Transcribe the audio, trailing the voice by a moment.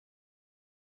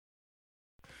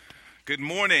Good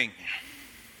morning.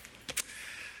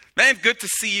 Man, good to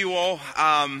see you all.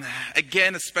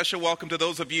 Again, a special welcome to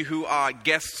those of you who are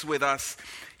guests with us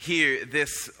here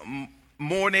this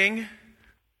morning.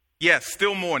 Yes,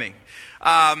 still morning.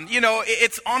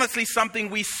 It's honestly something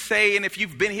we say, and if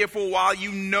you've been here for a while,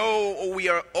 you know we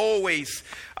are always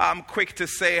quick to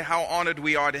say how honored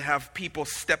we are to have people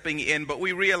stepping in, but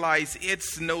we realize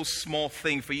it's no small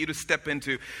thing for you to step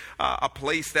into a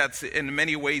place that's in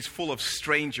many ways full of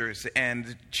strangers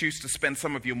and choose to spend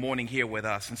some of your morning here with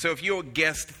us. And so if you're a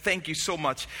guest, thank you so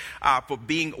much for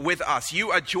being with us.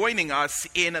 You are joining us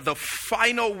in the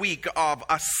final week of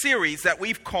a series that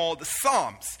we've called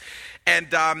Psalms.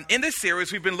 And in this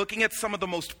series, we've been looking at some of the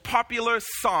most popular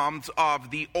Psalms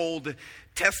of the Old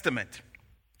Testament.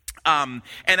 And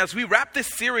as we wrap this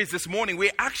series this morning, we're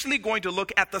actually going to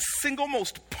look at the single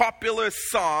most popular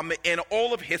psalm in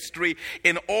all of history,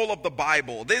 in all of the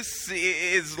Bible. This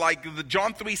is like the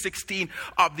John 3:16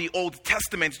 of the Old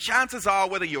Testament. Chances are,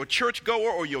 whether you're a churchgoer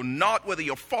or you're not, whether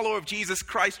you're a follower of Jesus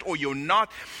Christ or you're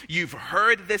not, you've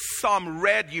heard this psalm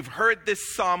read, you've heard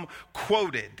this psalm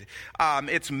quoted.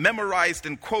 It's memorized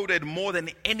and quoted more than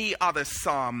any other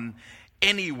psalm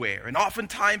anywhere. And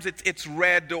oftentimes it's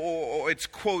read or it's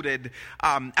quoted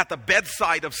at the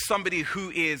bedside of somebody who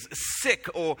is sick,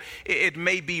 or it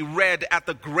may be read at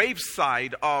the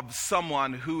graveside of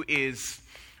someone who is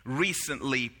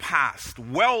recently passed.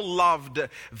 Well-loved,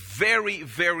 very,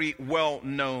 very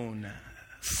well-known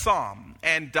psalm.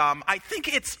 And I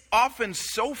think it's often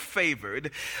so favored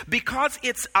because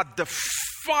it's a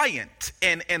defiant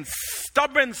and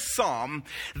stubborn psalm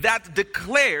that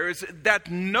declares that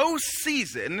no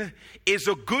season is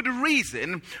a good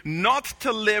reason not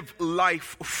to live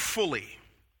life fully.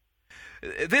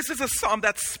 This is a psalm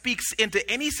that speaks into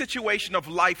any situation of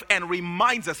life and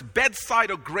reminds us, bedside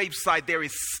or graveside, there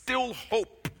is still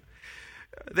hope.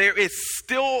 There is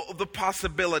still the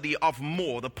possibility of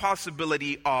more, the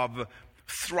possibility of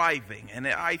thriving. And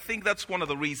I think that's one of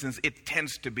the reasons it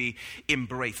tends to be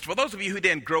embraced. For those of you who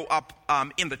didn't grow up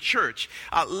in the church,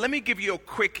 let me give you a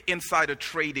quick insider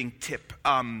trading tip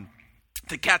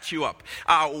to catch you up.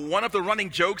 One of the running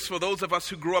jokes for those of us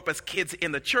who grew up as kids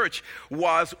in the church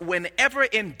was, whenever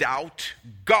in doubt,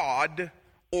 God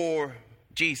or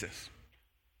Jesus.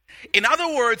 In other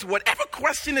words, whatever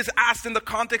question is asked in the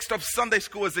context of Sunday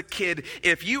school as a kid,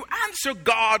 if you answer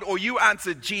God or you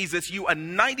answer Jesus, you are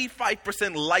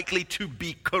 95% likely to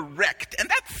be correct. And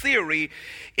that theory,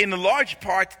 in large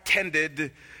part,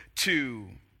 tended to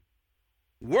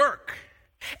work.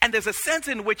 And there's a sense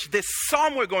in which this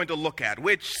psalm we're going to look at,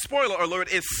 which, spoiler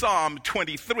alert, is Psalm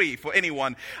 23 for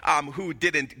anyone who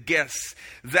didn't guess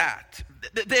that.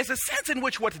 There's a sense in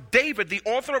which what David, the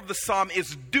author of the psalm,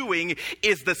 is doing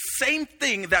is the same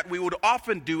thing that we would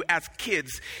often do as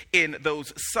kids in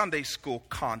those Sunday school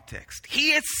contexts.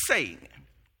 He is saying,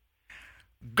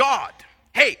 God,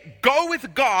 hey, go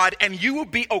with God and you will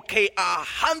be okay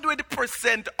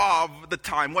 100% of the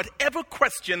time. Whatever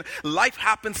question life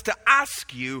happens to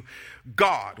ask you,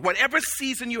 God. Whatever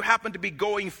season you happen to be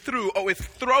going through or is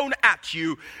thrown at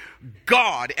you,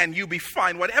 God, and you'll be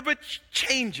fine. Whatever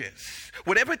changes,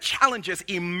 whatever challenges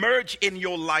emerge in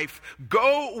your life,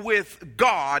 go with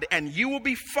God and you will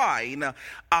be fine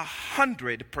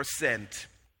 100%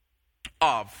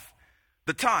 of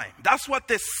the time. That's what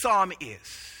this psalm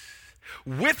is.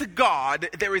 With God,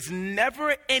 there is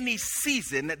never any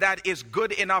season that is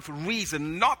good enough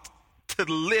reason not to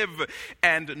live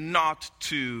and not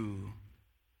to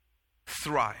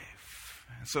thrive.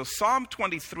 So Psalm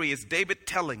 23 is David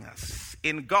telling us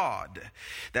in God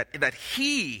that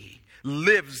he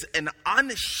lives an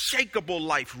unshakable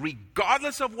life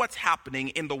regardless of what's happening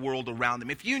in the world around him.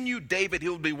 If you knew David, he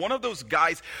would be one of those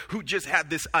guys who just had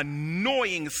this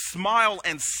annoying smile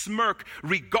and smirk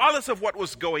regardless of what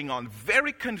was going on.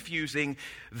 Very confusing,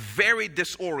 very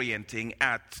disorienting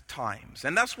at times.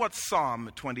 And that's what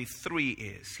Psalm 23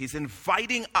 is. He's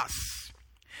inviting us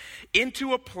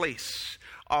into a place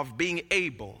of being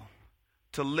able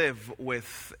to live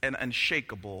with an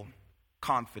unshakable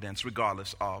confidence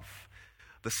regardless of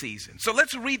the season. So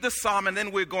let's read the psalm and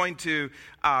then we're going to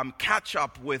catch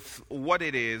up with what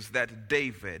it is that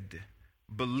David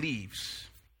believes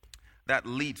that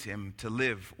leads him to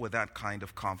live with that kind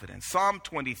of confidence. Psalm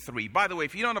 23. By the way,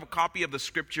 if you don't have a copy of the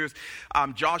scriptures,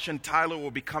 Josh and Tyler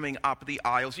will be coming up the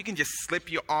aisles. You can just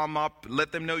slip your arm up,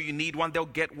 let them know you need one. They'll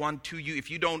get one to you. If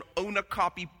you don't own a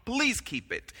copy, please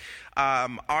keep it.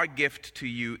 Our gift to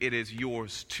you, it is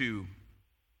yours to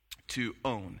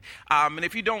own. And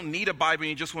if you don't need a Bible and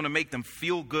you just want to make them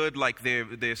feel good like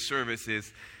their service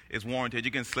is warranted,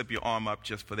 you can slip your arm up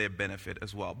just for their benefit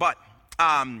as well. But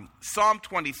Psalm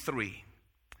 23.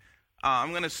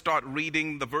 I'm going to start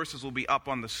reading. The verses will be up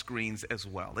on the screens as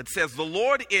well. It says, "The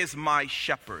Lord is my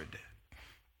shepherd.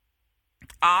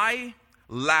 I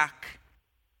lack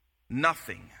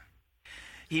nothing.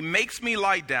 He makes me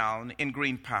lie down in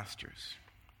green pastures.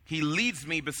 He leads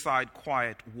me beside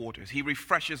quiet waters. He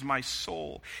refreshes my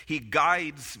soul. He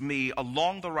guides me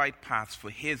along the right paths for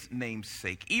his name's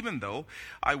sake. Even though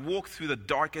I walk through the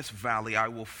darkest valley, I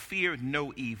will fear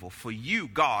no evil. For you,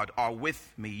 God, are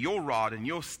with me. Your rod and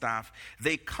your staff,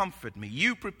 they comfort me.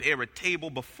 You prepare a table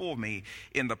before me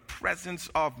in the presence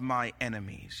of my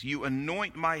enemies. You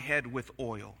anoint my head with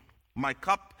oil. My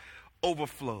cup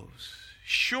overflows.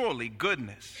 Surely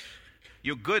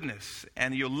your goodness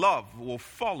and your love will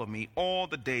follow me all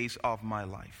the days of my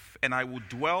life, and I will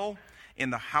dwell in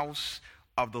the house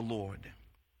of the Lord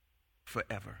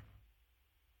forever."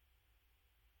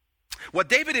 What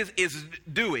David is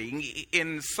doing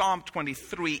in Psalm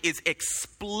 23 is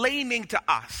explaining to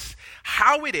us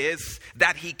how it is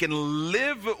that he can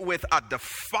live with a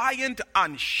defiant,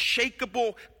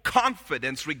 unshakable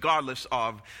confidence regardless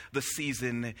of the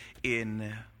season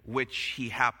in which he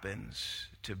happens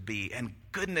to be. And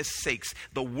goodness sakes,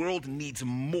 the world needs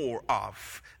more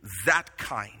of that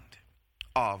kind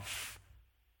of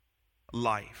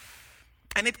life.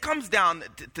 And it comes down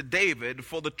to David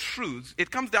for the truth.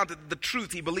 It comes down to the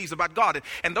truth he believes about God.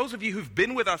 And those of you who've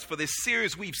been with us for this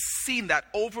series, we've seen that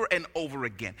over and over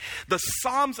again. The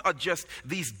Psalms are just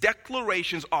these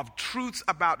declarations of truths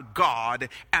about God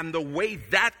and the way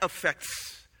that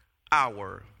affects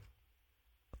our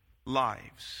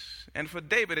lives. And for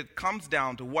David, it comes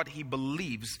down to what he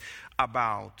believes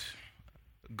about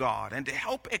God. And to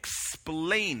help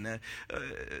explain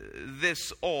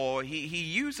this all, he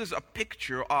uses a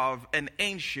picture of an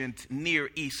ancient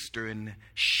Near Eastern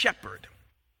shepherd.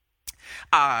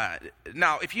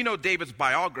 Now, if you know David's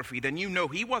biography, then you know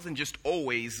he wasn't just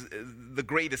always the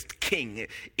greatest king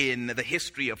in the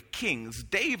history of kings.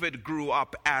 David grew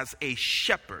up as a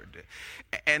shepherd.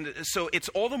 And so it's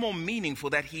all the more meaningful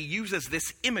that he uses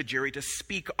this imagery to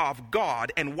speak of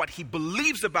God and what he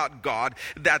believes about God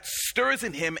that stirs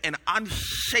in him an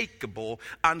unshakable,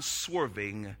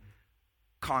 unswerving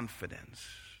confidence.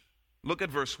 Look at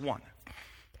verse 1.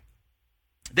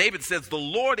 David says, "The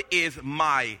Lord is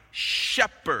my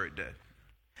shepherd.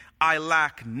 I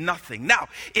lack nothing." Now,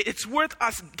 it's worth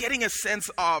us getting a sense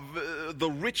of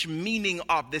the rich meaning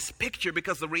of this picture,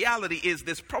 because the reality is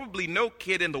there's probably no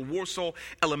kid in the Warsaw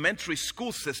elementary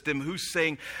school system who's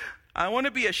saying, "I want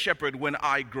to be a shepherd when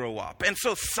I grow up." And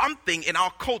so something in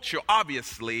our culture,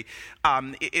 obviously,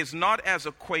 is not as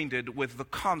acquainted with the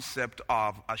concept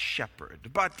of a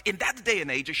shepherd. But in that day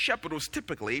and age, a shepherd was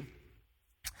typically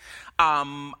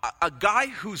a guy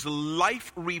whose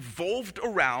life revolved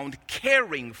around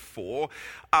caring for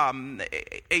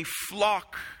a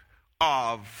flock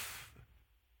of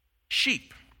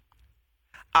sheep.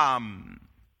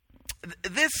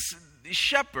 This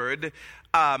shepherd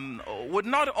would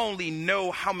not only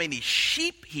know how many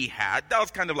sheep he had. That was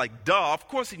kind of like, duh, of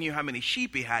course he knew how many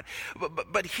sheep he had.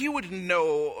 But he would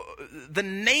know the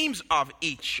names of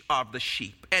each of the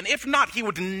sheep. And if not, he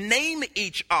would name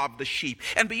each of the sheep.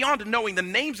 And beyond knowing the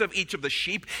names of each of the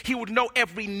sheep, he would know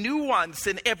every nuance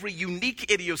and every unique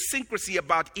idiosyncrasy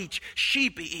about each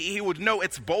sheep. He would know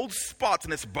its bold spots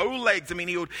and its bow legs. I mean,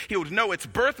 he would know its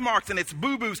birthmarks and its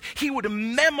boo-boos. He would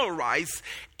memorize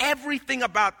everything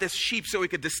about this sheep so he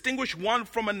could distinguish one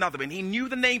from another. And he knew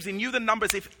the names, he knew the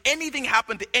numbers. If anything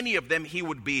happened to any of them, he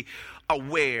would be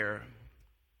aware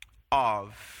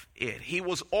of it. He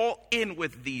was all in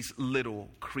with these little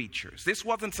creatures. This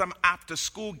wasn't some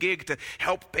after-school gig to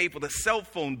help pay for the cell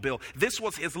phone bill. This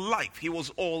was his life. He was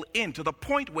all in, to the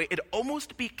point where it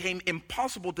almost became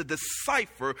impossible to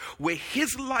decipher where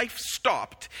his life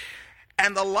stopped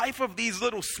and the life of these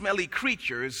little smelly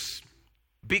creatures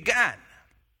began.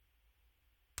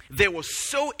 They were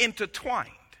so intertwined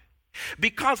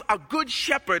because a good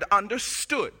shepherd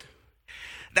understood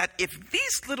that if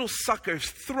these little suckers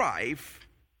thrive,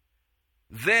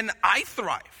 then I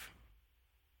thrive.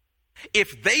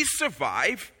 If they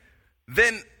survive,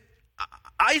 then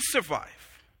I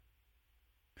survive.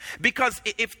 Because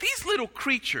if these little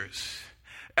creatures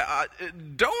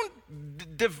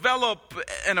don't develop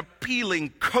an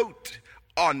appealing coat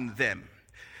on them,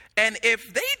 and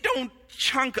if they don't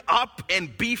chunk up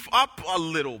and beef up a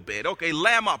little bit, okay,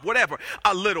 lamb up, whatever,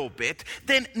 a little bit,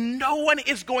 then no one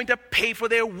is going to pay for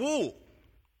their wool.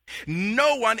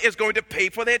 No one is going to pay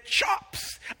for their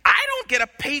chops. I don't get a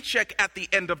paycheck at the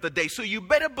end of the day. So you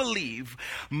better believe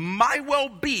my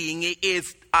well-being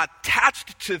is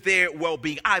attached to their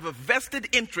well-being. I have a vested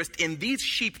interest in these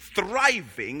sheep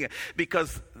thriving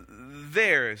because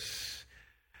theirs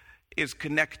is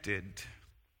connected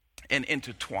and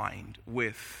intertwined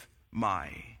with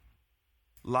my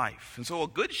life. And so a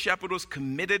good shepherd was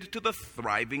committed to the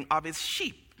thriving of his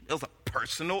sheep. It was a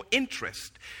personal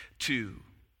interest to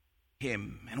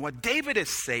him. And what David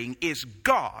is saying is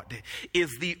God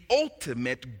is the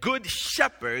ultimate good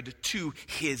shepherd to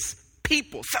his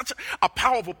people. Such a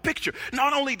powerful picture.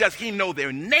 Not only does he know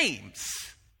their names,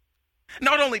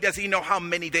 not only does he know how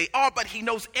many they are, but he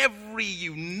knows every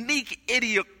unique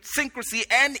idiosyncrasy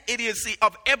and idiocy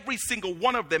of every single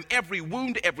one of them, every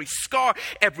wound, every scar,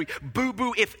 every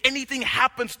boo-boo. If anything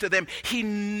happens to them, he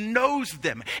knows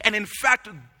them. And in fact,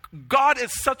 God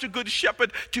is such a good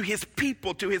shepherd to his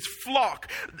people, to his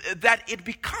flock, that it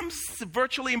becomes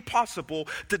virtually impossible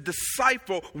to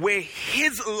decipher where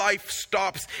his life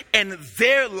stops and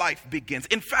their life begins.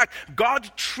 In fact,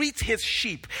 God treats his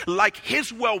sheep like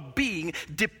his well-being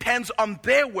depends on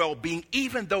their well-being,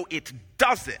 even though it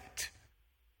doesn't.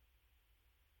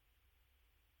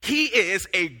 He is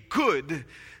a good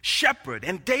shepherd.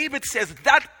 And David says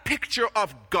that picture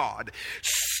of God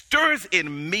stirs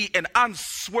in me an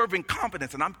unswerving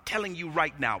confidence. And I'm telling you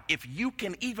right now, if you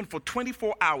can even for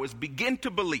 24 hours begin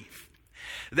to believe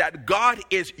that God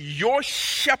is your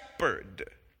shepherd,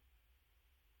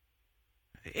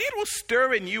 it will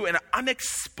stir in you an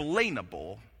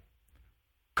unexplainable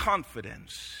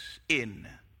confidence in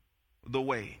the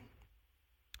way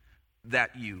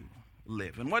that you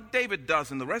live. And what David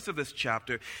does in the rest of this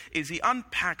chapter is he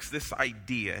unpacks this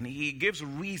idea and he gives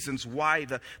reasons why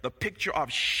the picture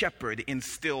of shepherd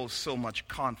instills so much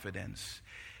confidence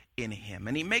in him.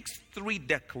 And he makes three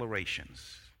declarations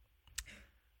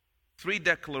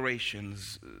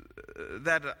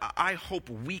that I hope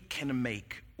we can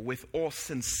make with all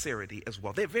sincerity as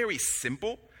well. They're very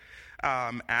simple,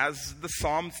 as the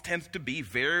Psalms tend to be,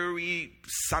 very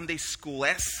Sunday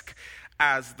school-esque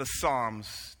as the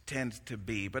Psalms tend to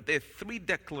be. But there are three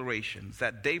declarations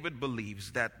that David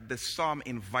believes that the Psalm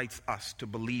invites us to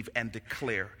believe and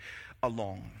declare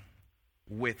along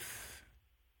with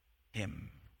him.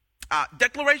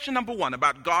 Declaration number one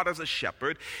about God as a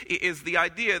shepherd is the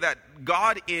idea that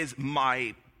God is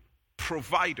my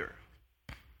provider.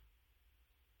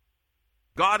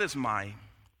 God is my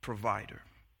provider.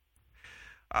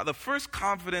 The first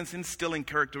confidence instilling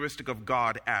characteristic of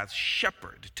God as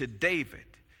shepherd to David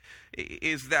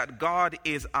is that God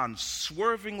is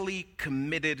unswervingly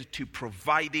committed to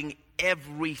providing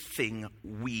everything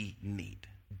we need.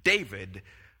 David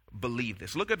believed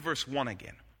this. Look at verse 1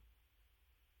 again.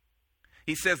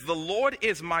 He says, "The Lord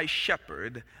is my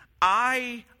shepherd,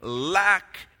 I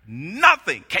lack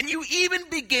nothing." Can you even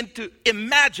begin to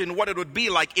imagine what it would be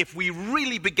like if we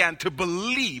really began to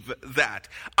believe that?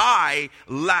 I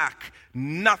lack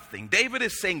nothing. David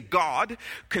is saying God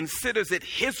considers it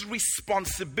his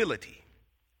responsibility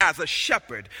as a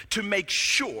shepherd to make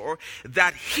sure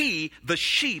that he, the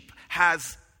sheep,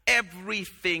 has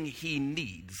everything he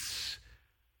needs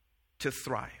to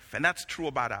thrive. And that's true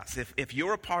about us. If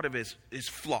you're a part of his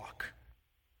flock,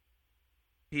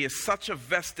 he has such a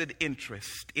vested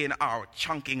interest in our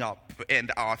chunking up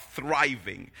and our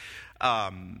thriving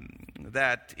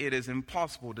that it is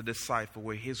impossible to decipher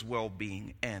where his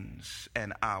well-being ends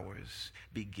and ours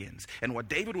begins. And what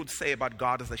David would say about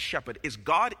God as a shepherd is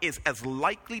God is as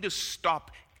likely to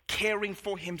stop caring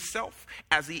for himself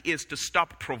as he is to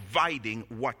stop providing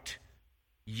what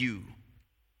you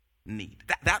need.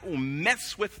 That will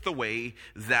mess with the way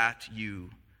that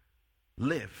you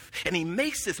live. And he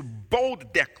makes this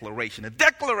bold declaration, a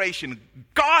declaration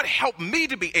God help me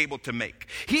to be able to make.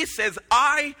 He says,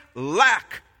 I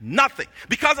lack nothing.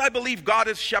 Because I believe God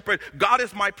is shepherd, God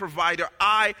is my provider,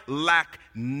 I lack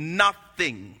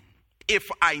nothing. If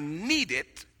I need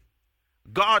it,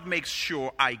 God makes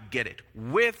sure I get it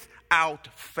without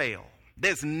fail.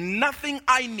 There's nothing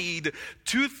I need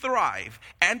to thrive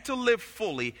and to live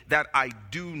fully that I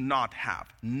do not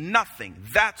have. Nothing.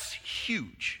 That's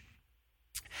huge.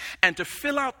 And to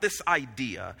fill out this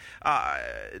idea,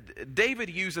 David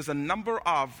uses a number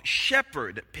of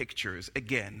shepherd pictures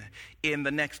again in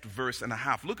the next verse and a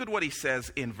half. Look at what he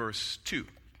says in verse 2.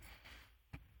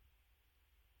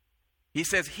 He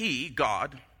says,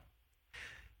 God,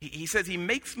 he says, he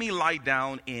makes me lie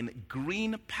down in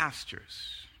green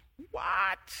pastures.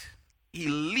 What? He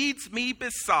leads me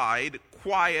beside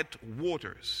quiet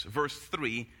waters. Verse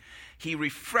 3, he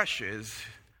refreshes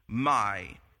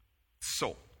my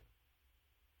soul.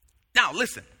 Now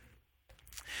listen,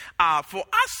 For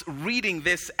us reading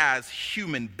this as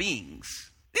human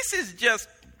beings, this is just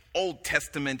Old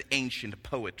Testament ancient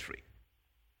poetry.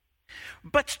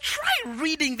 But try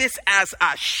reading this as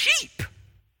a sheep.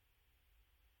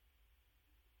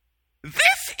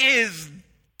 This is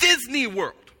Disney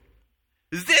World.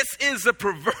 This is a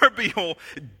proverbial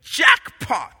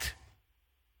jackpot.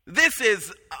 This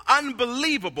is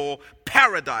unbelievable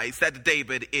paradise that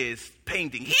David is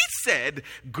painting. He said,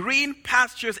 green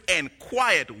pastures and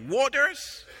quiet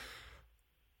waters.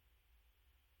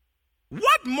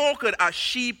 What more could a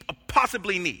sheep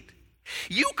possibly need?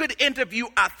 You could interview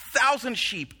 1,000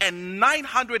 sheep, and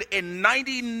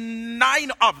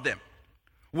 999 of them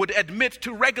would admit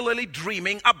to regularly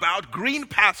dreaming about green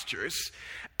pastures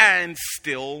and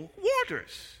still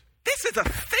waters. This is a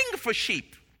thing for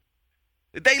sheep.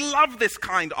 They love this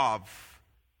kind of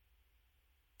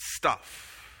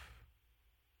stuff.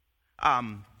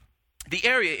 The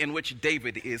area in which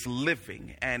David is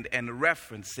living and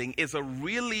referencing is a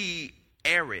really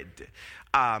arid,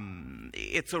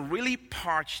 it's a really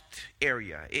parched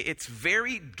area. It's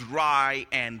very dry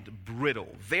and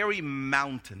brittle, very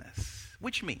mountainous,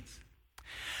 which means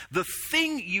the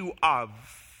thing you are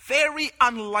very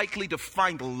unlikely to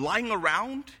find lying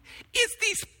around is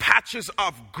these patches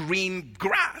of green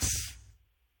grass,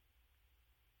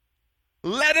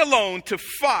 let alone to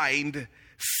find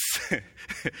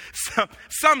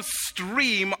some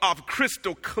stream of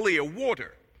crystal clear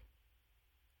water.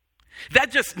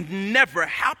 That just never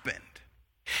happened.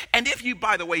 And if you,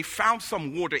 by the way, found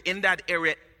some water in that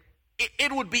area,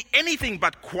 it would be anything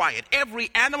but quiet.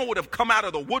 Every animal would have come out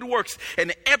of the woodworks,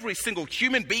 and every single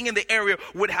human being in the area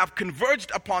would have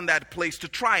converged upon that place to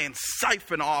try and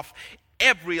siphon off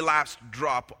every last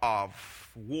drop of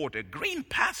water. Green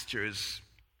pastures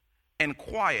and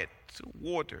quiet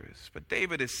waters. But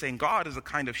David is saying God is a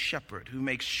kind of shepherd who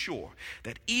makes sure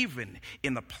that even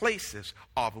in the places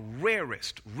of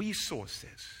rarest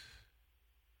resources,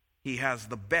 he has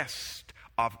the best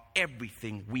of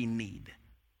everything we need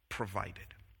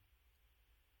provided.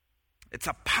 It's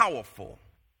a powerful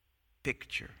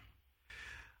picture.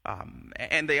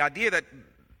 And the idea that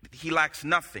he lacks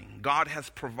nothing, God has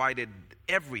provided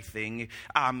everything,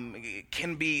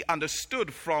 can be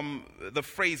understood from the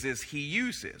phrases he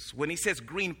uses. When he says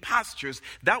green pastures,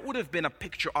 that would have been a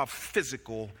picture of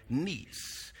physical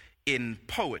needs in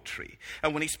poetry.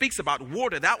 And when he speaks about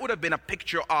water, that would have been a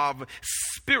picture of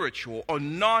spiritual or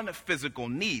non-physical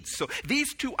needs. So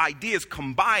these two ideas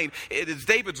combined, it is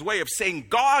David's way of saying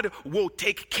God will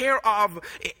take care of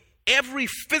every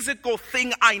physical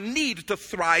thing I need to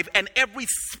thrive and every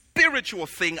spiritual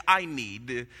thing I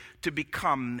need to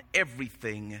become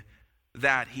everything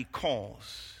that he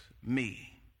calls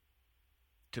me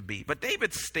to be. But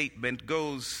David's statement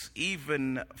goes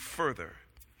even further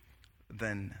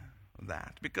than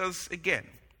that. Because again,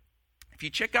 if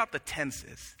you check out the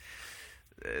tenses,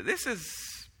 this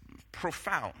is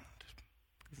profound.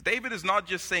 David is not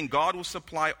just saying God will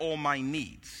supply all my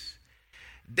needs.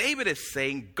 David is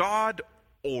saying God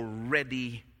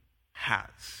already has.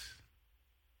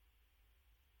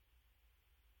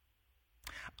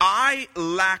 I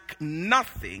lack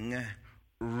nothing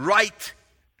right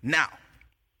now.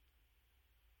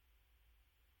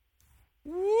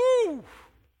 Woo!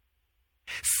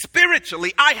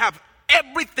 Spiritually, I have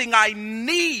everything I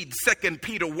need. 2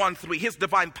 Peter 1:3. His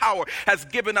divine power has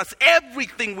given us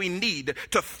everything we need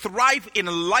to thrive in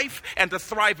life and to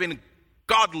thrive in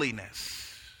godliness.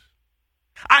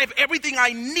 I have everything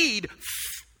I need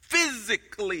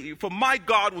physically, for my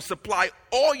God will supply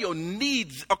all your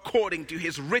needs according to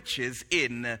his riches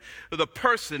in the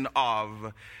person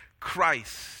of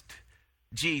Christ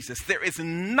Jesus. There is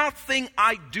nothing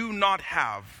I do not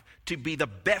have to be the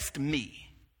best me.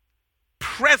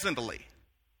 Presently,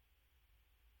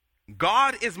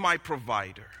 God is my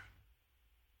provider.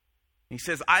 He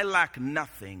says, I lack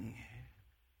nothing.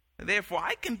 Therefore,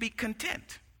 I can be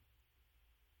content.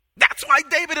 That's why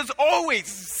David is always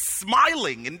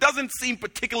smiling and doesn't seem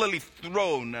particularly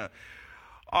thrown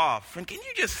off. And can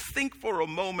you just think for a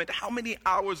moment how many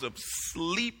hours of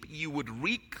sleep you would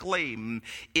reclaim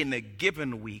in a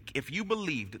given week if you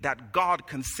believed that God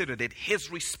considered it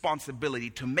his responsibility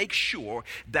to make sure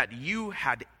that you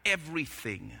had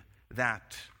everything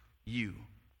that you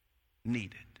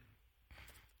needed?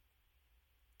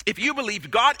 If you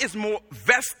believed God is more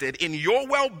vested in your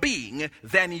well-being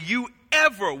than you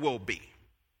ever will be.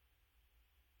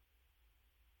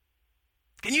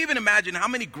 Can you even imagine how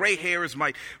many gray hairs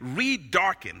might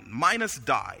re-darken, minus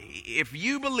die, if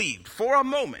you believed for a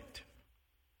moment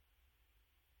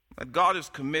that God is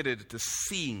committed to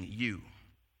seeing you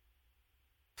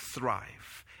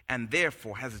thrive, and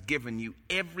therefore has given you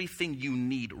everything you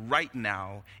need right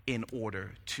now in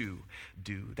order to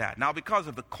do that. Now, because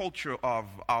of the culture of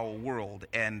our world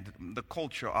and the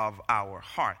culture of our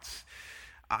hearts,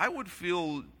 I would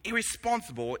feel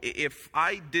irresponsible if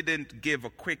I didn't give a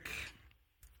quick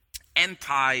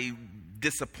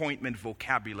anti-disappointment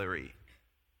vocabulary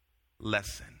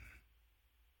lesson.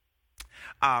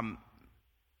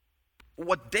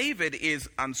 What David is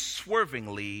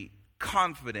unswervingly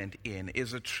confident in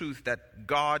is a truth that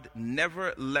God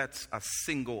never lets a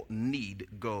single need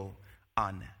go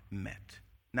unmet.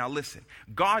 Now listen,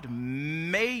 God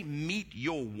may meet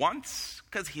your wants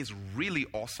because he's really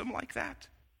awesome like that,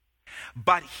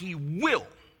 but he will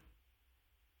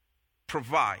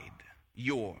provide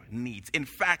your needs. In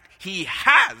fact, he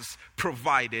has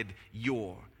provided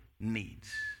your needs.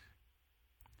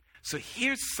 So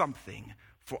here's something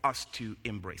for us to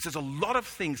embrace. There's a lot of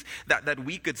things that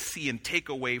we could see and take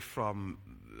away from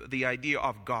the idea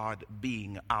of God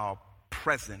being our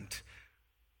present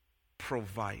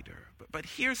provider. But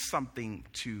here's something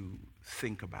to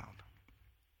think about.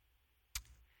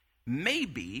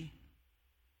 Maybe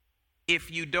if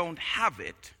you don't have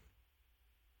it,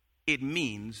 it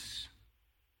means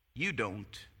you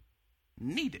don't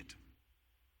need it.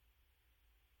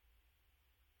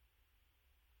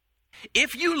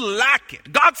 If you lack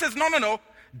it, God says, no.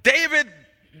 David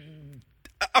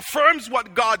affirms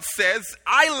what God says,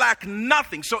 I lack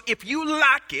nothing. So if you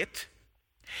lack it,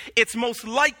 it's most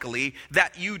likely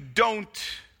that you don't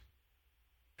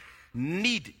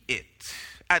need it.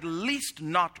 At least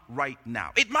not right now.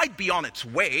 It might be on its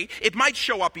way. It might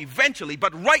show up eventually.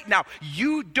 But right now,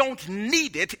 you don't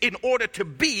need it in order to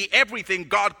be everything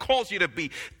God calls you to be,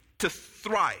 to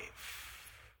thrive.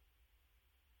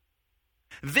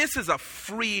 This is a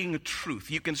freeing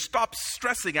truth. You can stop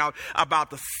stressing out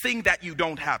about the thing that you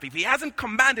don't have. If he hasn't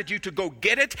commanded you to go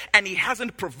get it and he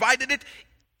hasn't provided it,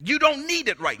 you don't need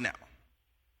it right now.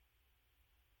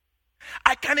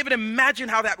 I can't even imagine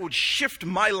how that would shift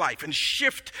my life and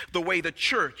shift the way the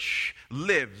church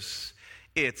lives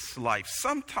its life.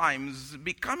 Sometimes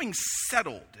becoming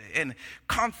settled and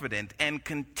confident and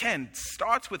content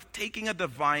starts with taking a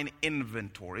divine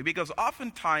inventory, because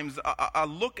oftentimes a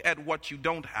look at what you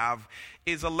don't have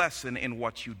is a lesson in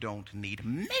what you don't need.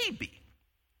 Maybe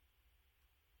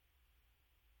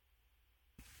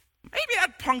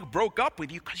that punk broke up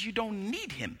with you because you don't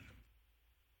need him.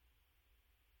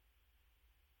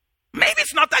 Maybe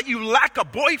it's not that you lack a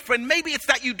boyfriend. Maybe it's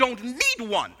that you don't need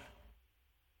one.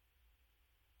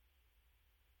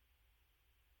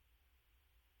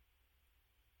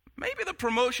 Maybe the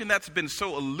promotion that's been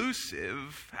so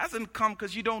elusive hasn't come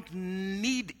because you don't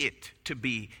need it to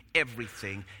be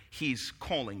everything he's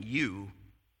calling you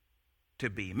to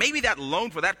be. Maybe that loan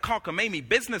for that cockamamie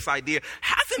business idea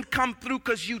hasn't come through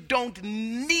because you don't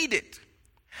need it.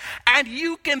 And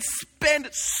you can spend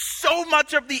so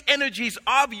much of the energies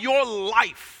of your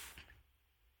life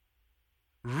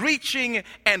reaching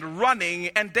and running,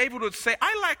 and David would say,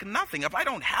 I lack nothing. If I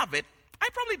don't have it, I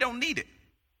probably don't need it.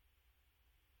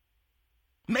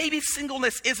 Maybe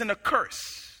singleness isn't a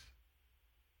curse.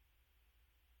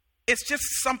 It's just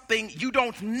something you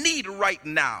don't need right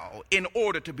now in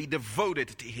order to be devoted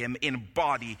to him in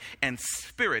body and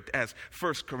spirit, as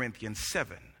 1 Corinthians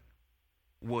 7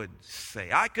 would say.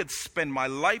 I could spend my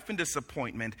life in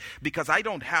disappointment because I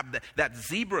don't have that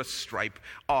zebra stripe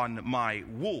on my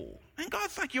wool. And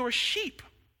God's like, you're a sheep.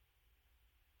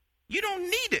 You don't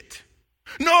need it.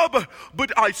 No,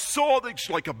 but I saw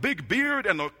it's like a big beard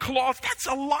and a cloth. That's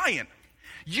a lion.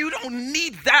 You don't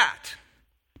need that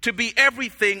to be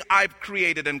everything I've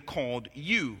created and called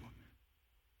you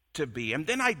to be. And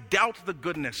then I doubt the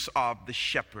goodness of the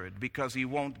shepherd because he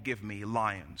won't give me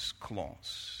lion's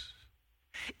claws.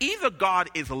 Either God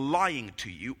is lying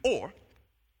to you, or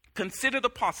consider the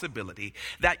possibility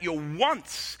that your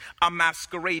wants are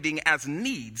masquerading as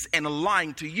needs and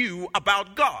lying to you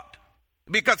about God,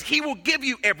 because he will give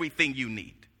you everything you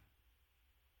need.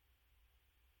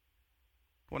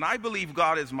 When I believe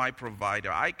God is my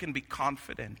provider, I can be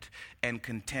confident and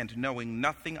content knowing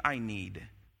nothing I need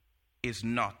is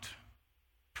not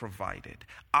provided.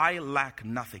 I lack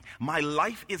nothing. My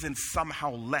life isn't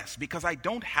somehow less because I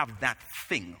don't have that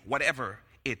thing, whatever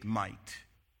it might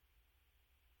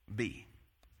be.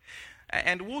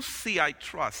 And we'll see, I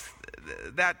trust,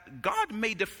 that God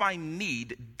may define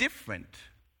need different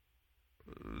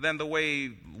than the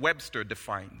way Webster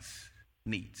defines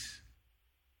needs.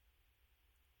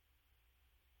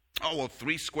 Oh, well,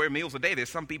 3 square meals a day.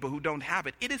 There's some people who don't have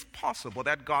it. It is possible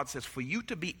that God says, for you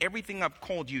to be everything I've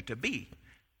called you to be,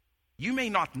 you may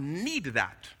not need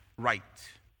that right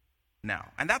now.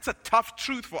 And that's a tough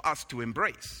truth for us to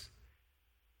embrace.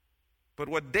 But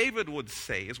what David would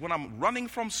say is, when I'm running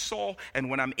from Saul and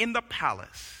when I'm in the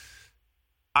palace,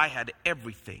 I had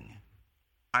everything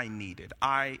I needed.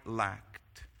 I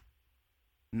lacked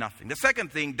nothing. The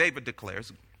second thing David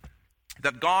declares,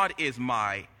 that God is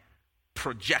my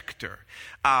projector.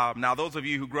 Now, those of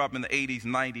you who grew up in the 80s,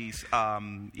 90s,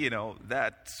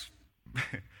 that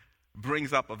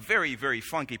brings up a very, very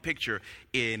funky picture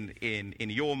in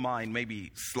your mind,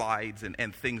 maybe slides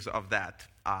and things of that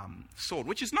sort,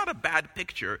 which is not a bad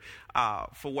picture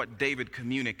for what David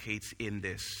communicates in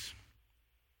this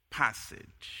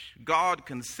passage. God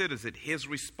considers it his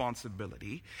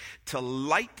responsibility to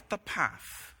light the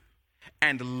path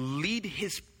and lead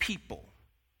his people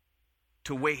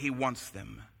to where he wants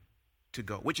them to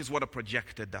go, which is what a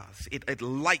projector does. It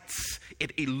lights,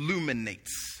 it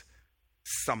illuminates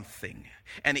something,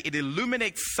 and it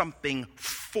illuminates something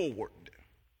forward.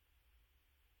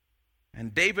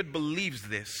 And David believes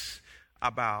this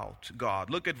about God.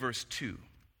 Look at verse 2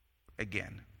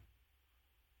 again.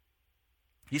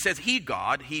 He says, he,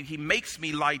 God, he makes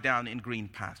me lie down in green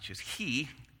pastures. He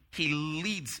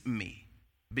leads me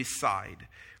beside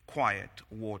quiet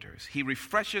waters. He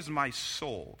refreshes my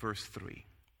soul, verse 3.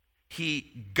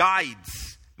 He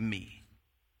guides me.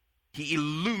 He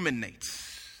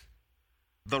illuminates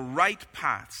the right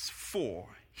paths for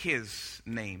his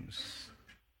name's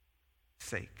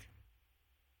sake.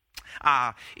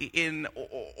 In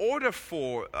order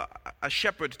for a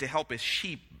shepherd to help his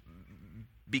sheep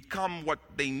become what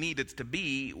they needed to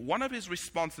be, one of his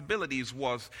responsibilities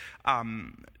was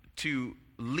to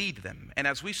lead them. And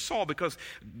as we saw, because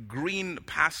green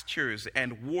pastures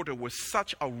and water was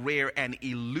such a rare and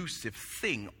elusive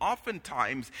thing,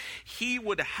 oftentimes he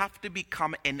would have to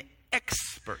become an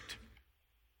expert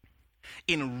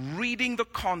in reading the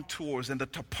contours and the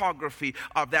topography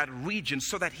of that region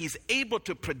so that he's able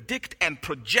to predict and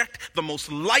project the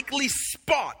most likely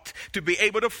spot to be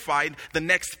able to find the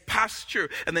next pasture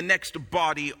and the next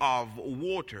body of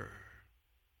water,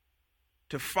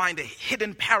 to find a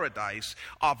hidden paradise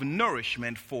of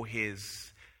nourishment for his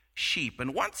sheep.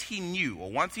 And once he knew,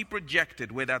 or once he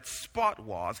projected where that spot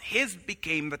was, his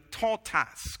became the tall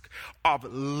task of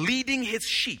leading his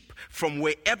sheep from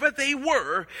wherever they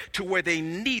were to where they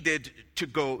needed to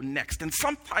go next. And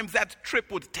sometimes that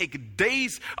trip would take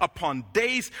days upon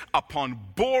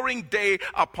boring day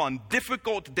upon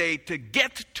difficult day to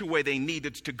get to where they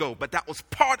needed to go. But that was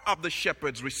part of the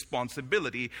shepherd's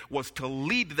responsibility, was to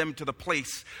lead them to the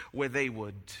place where they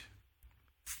would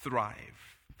thrive.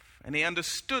 And he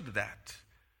understood that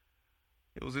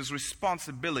it was his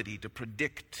responsibility to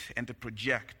predict and to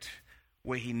project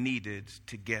where he needed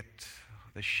to get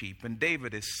the sheep. And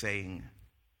David is saying,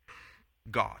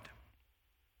 God.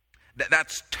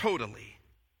 That's totally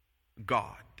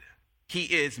God. He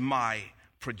is my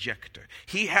projector.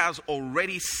 He has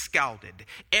already scouted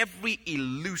every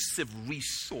elusive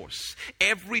resource,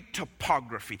 every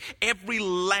topography, every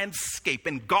landscape,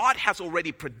 and God has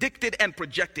already predicted and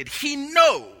projected. He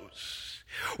knows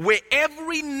where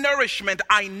every nourishment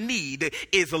I need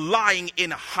is lying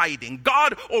in hiding.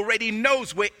 God already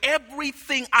knows where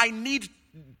everything I need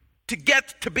to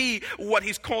get to be what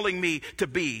he's calling me to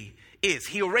be is.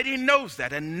 He already knows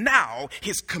that, and now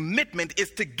his commitment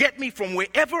is to get me from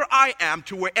wherever I am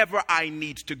to wherever I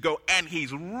need to go, and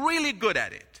he's really good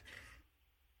at it.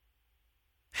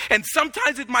 And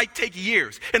sometimes it might take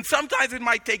years, and sometimes it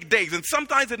might take days, and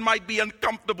sometimes it might be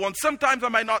uncomfortable, and sometimes I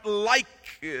might not like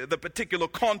the particular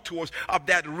contours of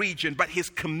that region, but his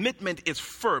commitment is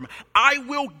firm. I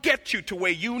will get you to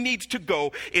where you need to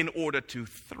go in order to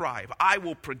thrive. I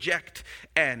will project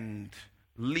and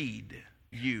lead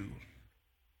you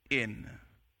in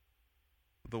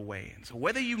the way. And so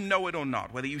whether you know it or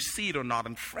not, whether you see it or not,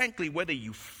 and frankly, whether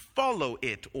you follow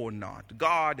it or not,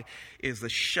 God is the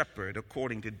shepherd,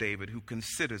 according to David, who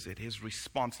considers it his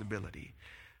responsibility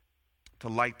to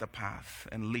light the path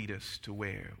and lead us to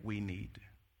where we need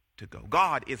to go.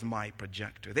 God is my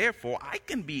projector. Therefore, I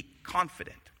can be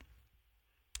confident.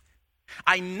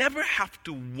 I never have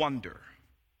to wonder.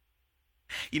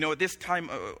 You know, at this time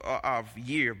of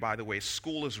year, by the way,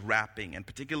 school is wrapping, and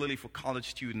particularly for college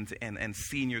students and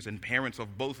seniors and parents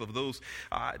of both of those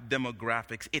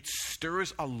demographics, it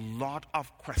stirs a lot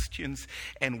of questions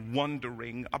and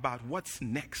wondering about what's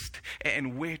next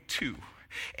and where to.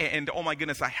 And oh my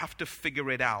goodness, I have to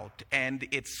figure it out. And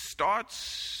it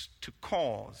starts to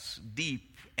cause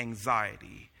deep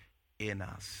anxiety in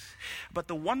us. But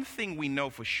the one thing we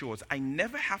know for sure is I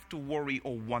never have to worry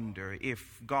or wonder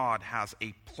if God has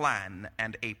a plan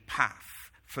and a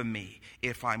path for me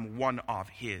if I'm one of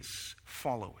his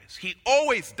followers. He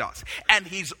always does. And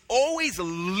he's always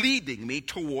leading me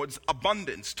towards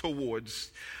abundance,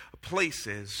 towards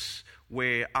places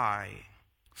where I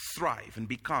thrive and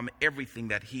become everything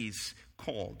that he's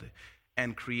called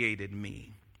and created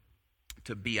me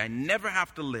to be. I never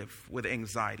have to live with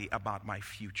anxiety about my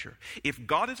future. If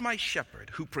God is my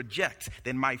shepherd who projects,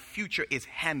 then my future is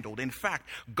handled. In fact,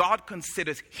 God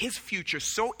considers his future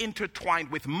so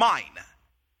intertwined with mine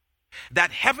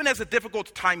that heaven has a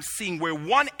difficult time seeing where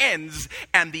one ends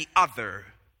and the other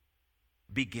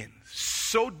begins.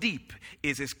 So deep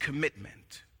is his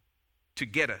commitment to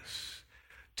get us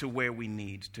to where we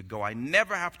need to go. I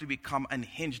never have to become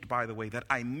unhinged, by the way, that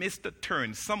I missed a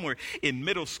turn somewhere in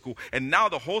middle school and now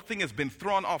the whole thing has been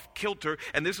thrown off kilter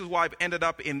and this is why I've ended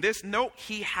up in this. No,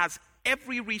 he has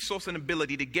every resource and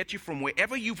ability to get you from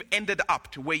wherever you've ended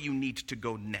up to where you need to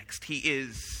go next. He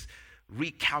is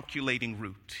recalculating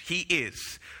route. He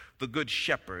is the good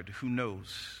shepherd who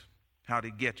knows how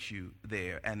to get you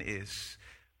there and is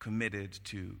committed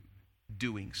to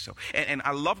doing so. And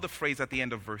I love the phrase at the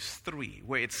end of verse 3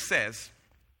 where it says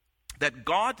that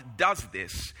God does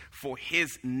this for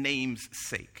his name's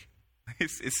sake.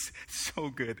 It's so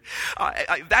good.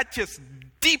 That just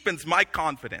deepens my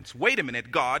confidence. Wait a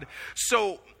minute, God.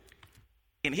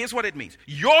 And here's what it means.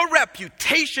 Your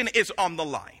reputation is on the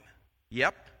line.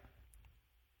 Yep.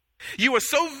 You are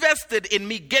so vested in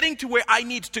me getting to where I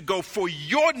need to go for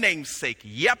your name's sake.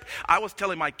 Yep. I was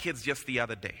telling my kids just the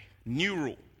other day, new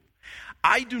rule.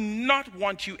 I do not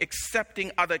want you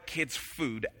accepting other kids'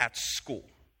 food at school.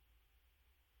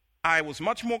 I was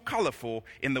much more colorful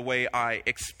in the way I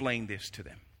explained this to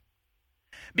them.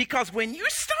 Because when you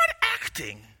start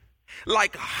acting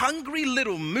like hungry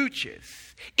little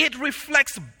mooches, it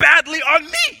reflects badly on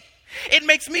me. It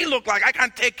makes me look like I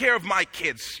can't take care of my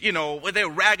kids, with their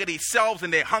raggedy selves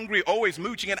and they're hungry, always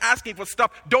mooching and asking for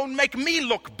stuff. Don't make me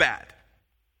look bad.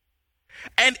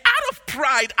 And out of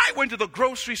pride, I went to the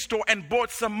grocery store and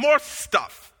bought some more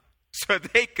stuff so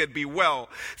they could be well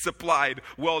supplied,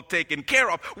 well taken care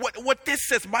of. What this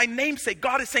says, my namesake,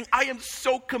 God is saying, I am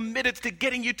so committed to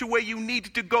getting you to where you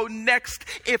need to go next.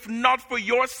 If not for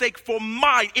your sake, for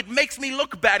mine. It makes me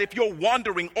look bad if you're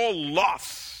wandering all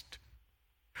lost,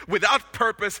 without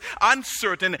purpose,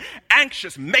 uncertain,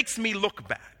 anxious. Makes me look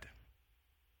bad.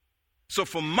 So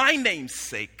for my name's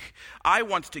sake, I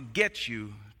want to get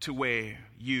you to where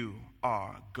you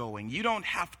are going. You don't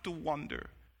have to wonder.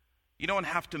 You don't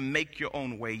have to make your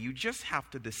own way. You just have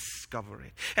to discover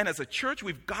it. And as a church,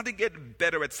 we've got to get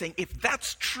better at saying, if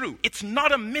that's true, it's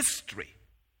not a mystery.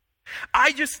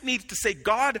 I just need to say,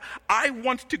 God, I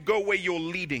want to go where you're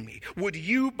leading me. Would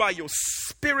you, by your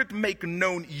Spirit, make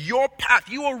known your path?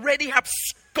 You already have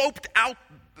scoped out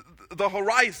the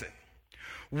horizon.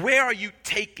 Where are you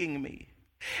taking me?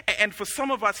 And for some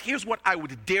of us, here's what I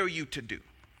would dare you to do.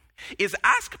 Is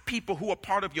ask people who are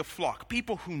part of your flock,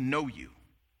 people who know you,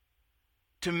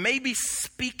 to maybe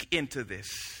speak into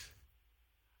this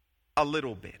a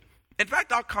little bit. In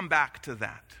fact, I'll come back to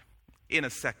that in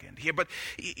a second here. But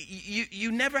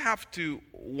you never have to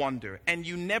wonder, and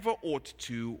you never ought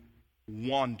to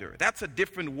wander. That's a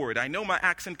different word. I know my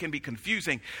accent can be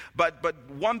confusing, but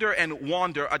wonder and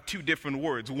wander are two different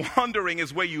words. Wandering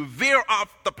is where you veer off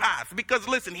the path. Because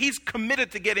listen, he's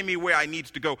committed to getting me where I need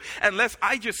to go. Unless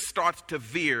I just start to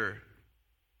veer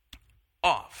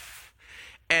off.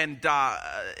 And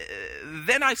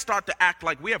then I start to act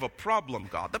like we have a problem,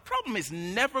 God. The problem is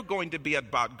never going to be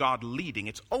about God leading.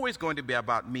 It's always going to be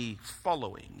about me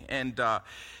following. And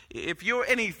if you're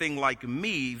anything like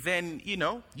me, then,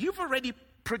 you've already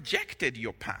projected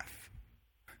your path.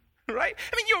 Right?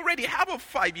 I mean, you already have a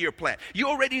 5-year plan. You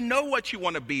already know what you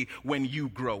want to be when you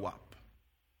grow up.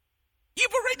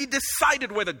 You've already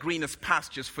decided where the greenest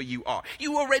pastures for you are.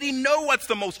 You already know what's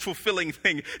the most fulfilling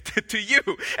thing to you.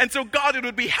 And so, God, it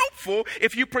would be helpful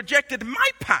if you projected my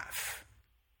path.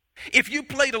 If you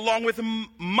played along with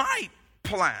my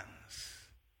plans.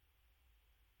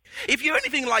 If you're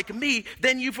anything like me,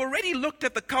 then you've already looked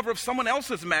at the cover of someone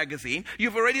else's magazine.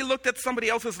 You've already looked at somebody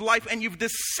else's life and you've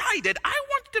decided, I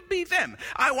want to be them.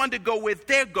 I want to go where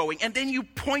they're going. And then you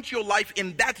point your life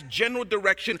in that general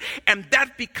direction and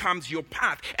that becomes your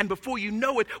path. And before you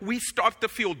know it, we start to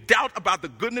feel doubt about the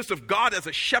goodness of God as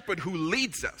a shepherd who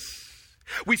leads us.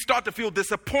 We start to feel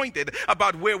disappointed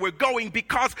about where we're going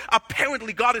because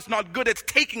apparently God is not good at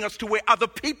taking us to where other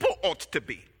people ought to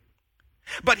be.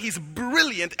 But he's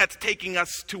brilliant at taking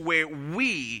us to where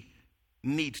we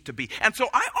need to be. And so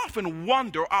I often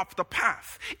wander off the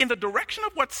path in the direction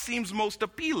of what seems most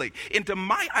appealing, into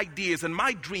my ideas and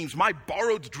my dreams, my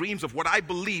borrowed dreams of what I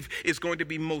believe is going to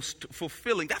be most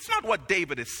fulfilling. That's not what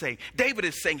David is saying. David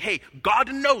is saying, hey,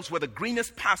 God knows where the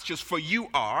greenest pastures for you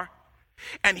are,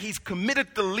 and he's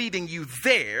committed to leading you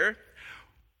there.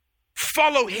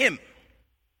 Follow him.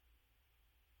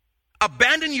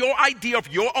 Abandon your idea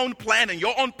of your own plan and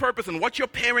your own purpose and what your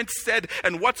parents said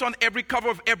and what's on every cover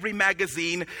of every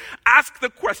magazine. Ask the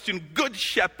question, Good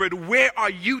Shepherd, where are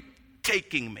you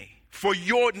taking me for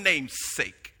your name's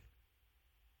sake?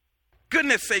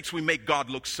 Goodness sakes, we make God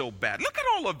look so bad. Look at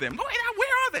all of them. Where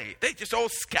are they? They're just all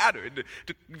scattered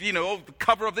to, the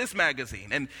cover of this magazine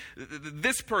and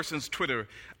this person's Twitter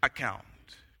account.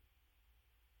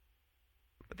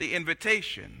 But the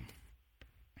invitation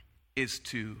is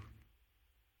to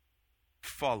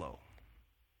follow.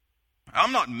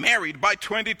 I'm not married by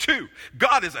 22.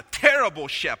 God is a terrible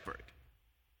shepherd.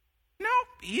 No,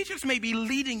 he just may be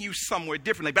leading you somewhere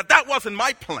differently, but that wasn't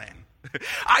my plan.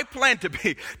 I planned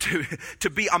to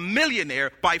be a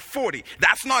millionaire by 40.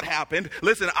 That's not happened.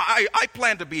 Listen, I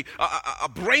plan to be a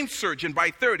brain surgeon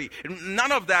by 30.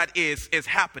 None of that is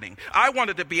happening. I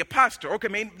wanted to be a pastor. Okay,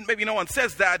 maybe no one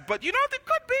says that, but there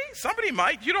could be. Somebody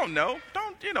might. You don't know.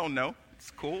 You don't know. It's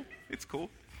cool. It's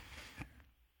cool.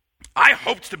 I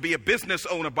hoped to be a business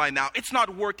owner by now. It's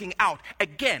not working out.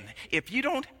 Again, if you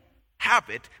don't have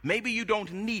it, maybe you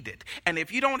don't need it. And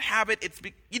if you don't have it,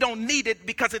 you don't need it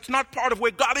because it's not part of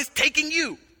where God is taking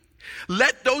you.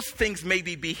 Let those things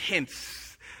maybe be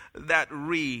hints that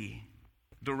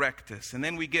redirect us. And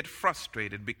then we get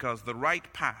frustrated because the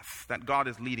right path that God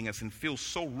is leading us in feels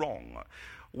so wrong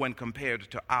when compared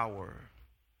to our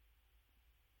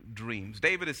dreams.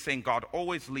 David is saying God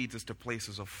always leads us to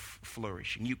places of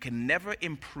flourishing. You can never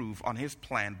improve on his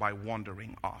plan by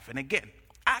wandering off. And again,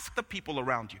 ask the people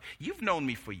around you. You've known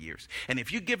me for years. And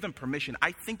if you give them permission,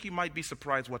 I think you might be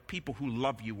surprised what people who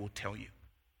love you will tell you.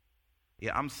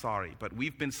 Yeah, I'm sorry, but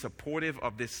we've been supportive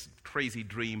of this crazy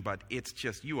dream, but it's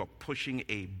just you are pushing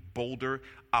a boulder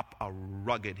up a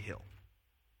rugged hill.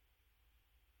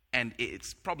 And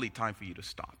it's probably time for you to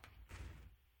stop.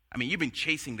 You've been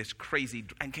chasing this crazy,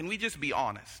 and can we just be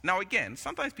honest? Now again,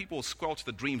 sometimes people will squelch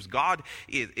the dreams God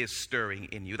is stirring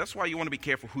in you. That's why you want to be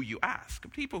careful who you ask.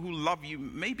 People who love you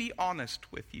may be honest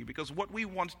with you, because what we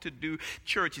want to do,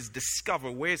 church, is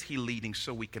discover where is he leading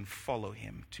so we can follow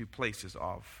him to places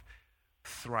of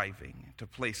thriving, to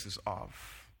places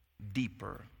of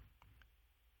deeper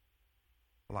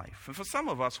life. And for some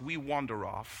of us, we wander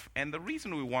off, and the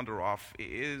reason we wander off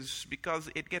is because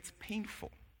it gets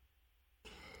painful.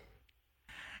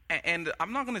 And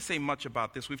I'm not going to say much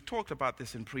about this. We've talked about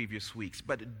this in previous weeks.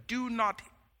 But do not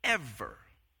ever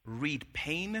read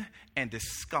pain and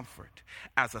discomfort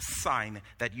as a sign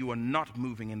that you are not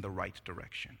moving in the right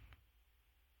direction.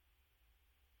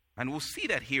 And we'll see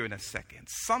that here in a second.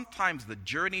 Sometimes the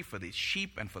journey for the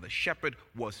sheep and for the shepherd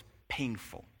was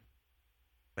painful.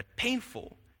 But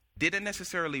painful didn't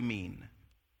necessarily mean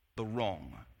the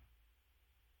wrong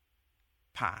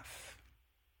path.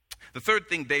 The third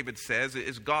thing David says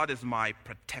is God is my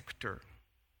protector.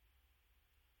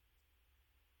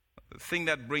 The thing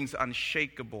that brings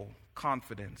unshakable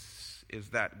confidence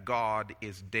is that God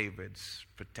is David's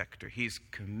protector. He's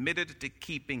committed to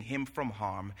keeping him from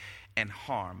harm and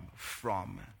harm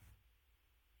from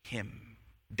him.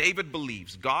 David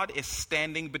believes God is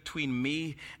standing between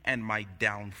me and my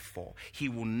downfall. He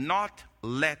will not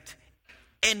let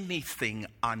anything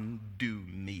undo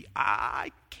me.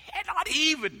 I cannot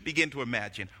even begin to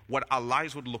imagine what our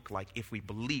lives would look like if we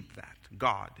believed that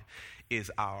God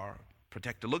is our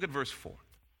protector. Look at verse 4.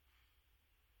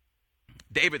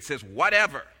 David says,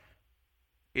 whatever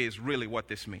is really what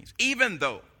this means. Even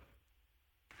though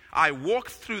I walk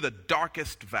through the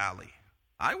darkest valley,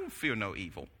 I will fear no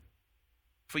evil.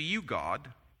 For you, God,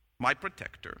 my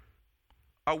protector,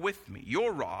 are with me.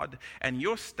 Your rod and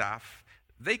your staff,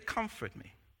 they comfort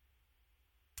me.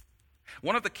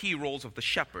 One of the key roles of the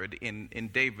shepherd in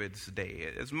David's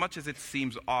day, as much as it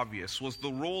seems obvious, was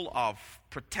the role of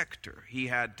protector. He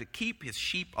had to keep his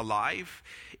sheep alive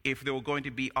if they were going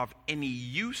to be of any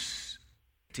use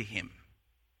to him.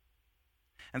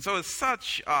 And so as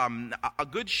such, a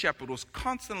good shepherd was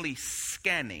constantly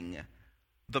scanning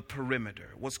the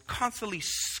perimeter, was constantly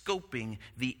scoping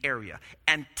the area,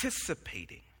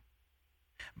 anticipating.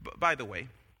 By the way,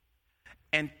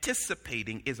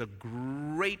 anticipating is a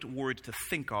great word to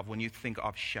think of when you think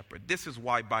of shepherd. This is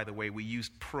why, by the way, we use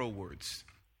pro words.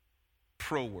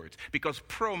 Pro words. Because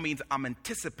pro means I'm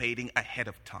anticipating ahead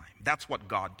of time. That's what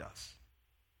God does.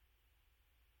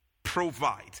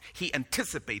 provides. He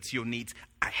anticipates your needs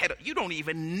ahead of you. Don't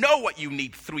even know what you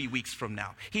need 3 weeks from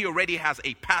now. He already has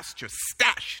a pasture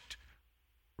stashed,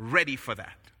 ready for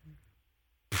that.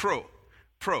 Pro.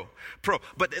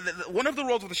 But one of the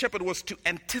roles of the shepherd was to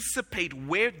anticipate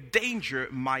where danger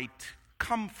might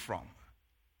come from.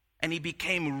 And he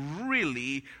became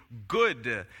really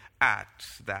good at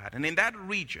that. And in that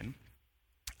region,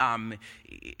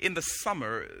 in the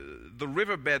summer, the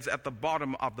riverbeds at the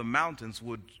bottom of the mountains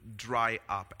would dry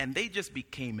up, and they just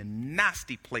became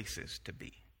nasty places to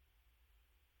be.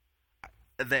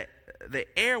 The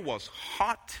air was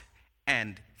hot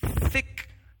and thick,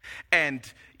 and,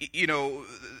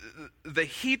 the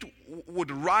heat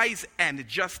would rise and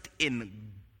just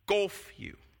engulf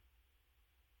you.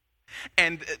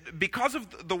 And because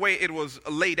of the way it was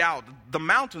laid out, the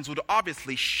mountains would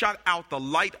obviously shut out the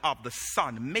light of the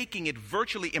sun, making it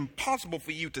virtually impossible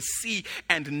for you to see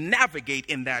and navigate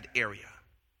in that area,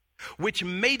 which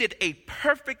made it a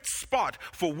perfect spot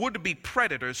for would-be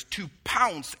predators to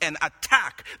pounce and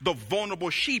attack the vulnerable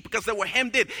sheep because they were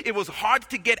hemmed in. It was hard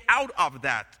to get out of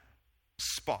that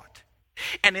spot.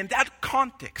 And in that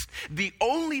context, the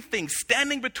only thing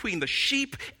standing between the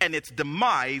sheep and its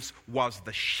demise was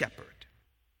the shepherd.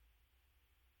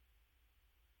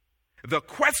 The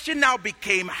question now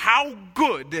became, how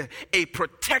good a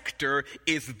protector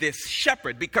is this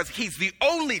shepherd? Because he's the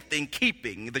only thing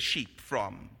keeping the sheep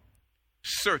from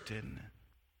certain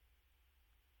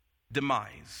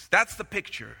demise. That's the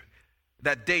picture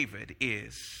that David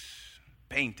is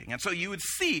painting. And so you would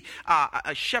see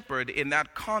a shepherd in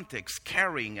that context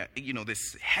carrying,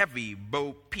 this heavy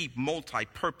bo-peep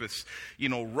multi-purpose,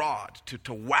 rod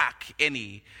to whack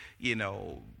any,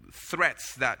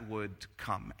 threats that would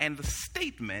come. And the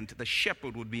statement the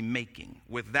shepherd would be making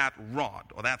with that rod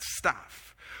or that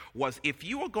staff was, if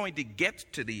you are going to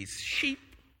get to these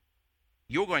sheep,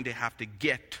 you're going to have to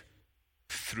get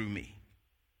through me.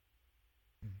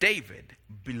 David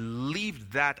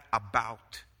believed that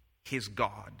about his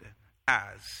God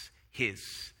as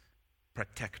his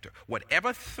protector.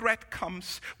 Whatever threat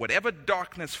comes, whatever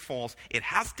darkness falls, it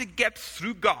has to get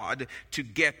through God to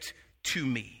get to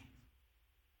me.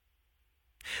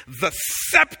 The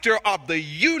scepter of the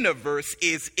universe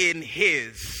is in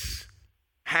his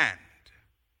hand.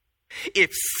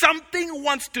 If something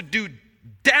wants to do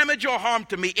damage or harm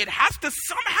to me, it has to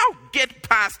somehow get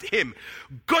past him.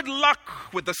 Good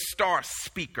luck with the star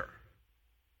speaker.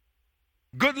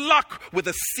 Good luck with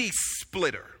a sea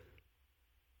splitter.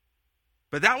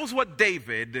 But that was what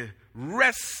David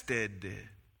rested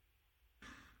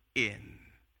in.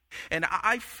 And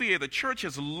I fear the church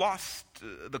has lost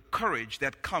the courage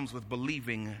that comes with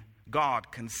believing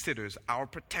God considers our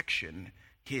protection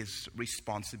his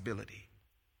responsibility.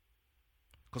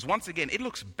 Because once again, it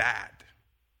looks bad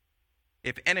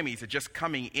if enemies are just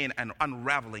coming in and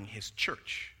unraveling his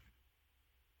church.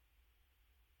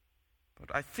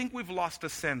 But I think we've lost a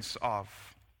sense of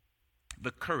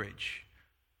the courage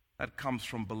that comes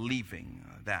from believing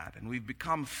that. And we've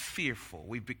become fearful.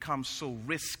 We've become so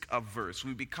risk averse.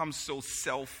 We've become so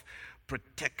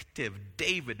self-protective.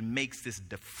 David makes this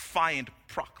defiant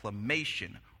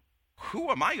proclamation.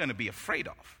 Who am I going to be afraid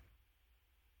of?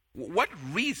 What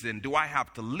reason do I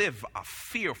have to live a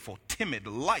fearful, timid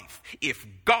life if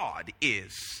God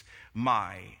is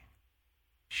my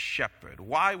shepherd?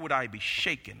 Why would I be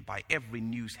shaken by every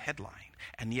news headline?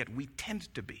 And yet we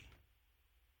tend to be.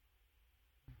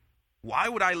 Why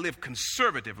would I live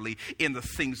conservatively in the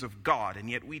things of God? And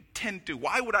yet we tend to.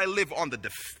 Why would I live on the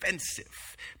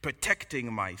defensive,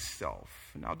 protecting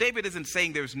myself? Now, David isn't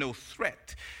saying there's no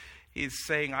threat. He's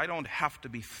saying I don't have to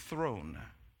be thrown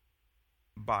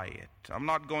by it. I'm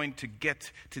not going to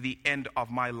get to the end of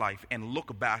my life and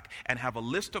look back and have a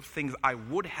list of things I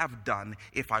would have done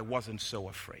if I wasn't so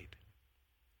afraid.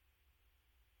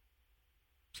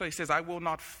 So he says, I will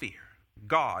not fear.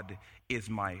 God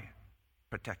is my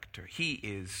protector. He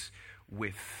is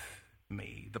with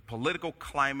me. The political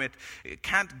climate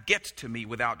can't get to me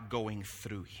without going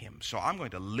through him. So I'm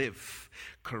going to live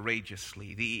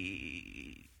courageously.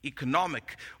 The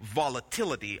economic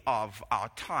volatility of our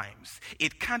times,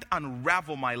 it can't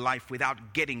unravel my life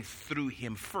without getting through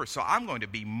him first. So I'm going to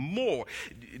be more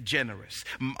generous.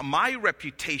 My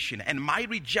reputation and my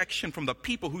rejection from the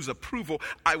people whose approval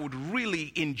I would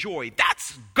really enjoy,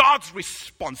 that's God's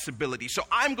responsibility. So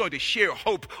I'm going to share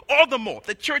hope all the more.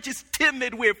 The church is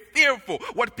timid. We're fearful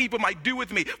what people might do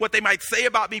with me, what they might say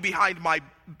about me behind my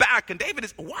back. And David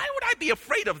is, why would I be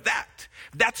afraid of that?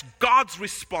 That's God's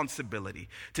responsibility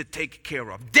to take care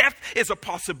of. Death is a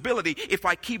possibility if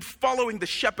I keep following the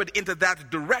shepherd into that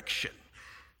direction.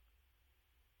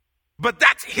 But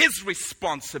that's his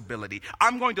responsibility.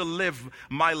 I'm going to live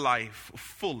my life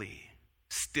fully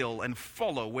still and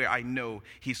follow where I know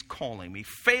he's calling me.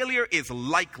 Failure is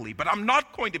likely, but I'm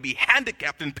not going to be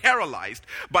handicapped and paralyzed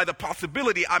by the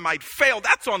possibility I might fail.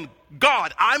 That's on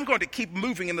God. I'm going to keep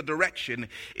moving in the direction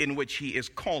in which he is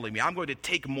calling me. I'm going to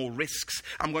take more risks.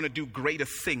 I'm going to do greater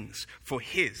things for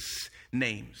his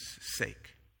name's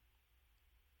sake.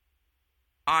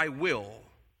 I will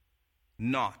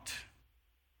not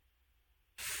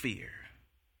fear.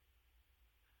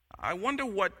 I wonder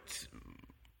what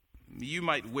you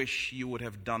might wish you would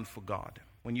have done for God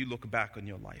when you look back on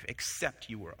your life, except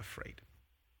you were afraid.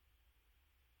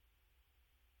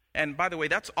 And by the way,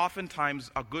 that's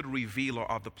oftentimes a good revealer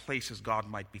of the places God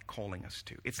might be calling us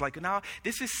to. It's like, now,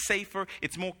 this is safer,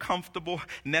 it's more comfortable,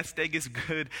 nest egg is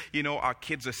good, our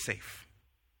kids are safe.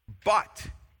 But,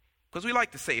 because we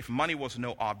like to say, if money was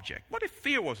no object, what if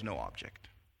fear was no object?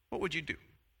 What would you do?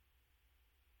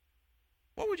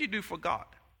 What would you do for God?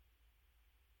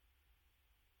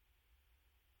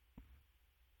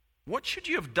 What should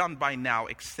you have done by now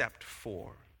except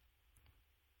for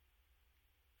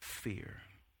fear?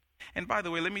 And by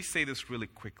the way, let me say this really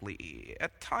quickly.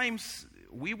 At times,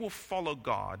 we will follow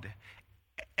God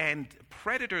and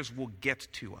predators will get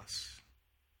to us.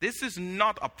 This is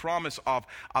not a promise of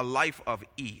a life of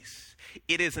ease.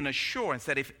 It is an assurance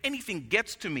that if anything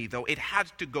gets to me, though, it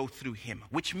has to go through him.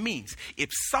 Which means if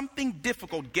something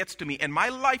difficult gets to me and my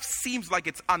life seems like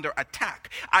it's under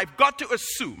attack, I've got to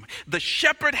assume the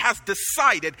shepherd has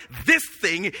decided this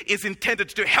thing is intended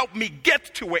to help me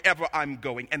get to wherever I'm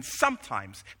going. And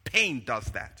sometimes pain does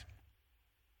that.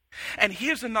 And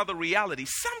here's another reality.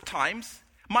 Sometimes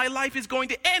my life is going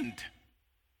to end.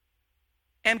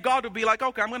 And God will be like,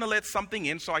 okay, I'm going to let something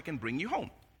in so I can bring you home.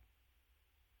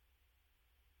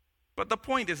 But the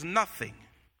point is, nothing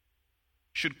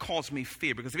should cause me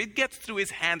fear, because if it gets through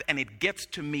his hand and it gets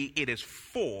to me, it is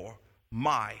for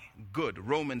my good.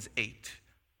 Romans 8,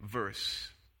 verse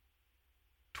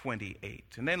 28.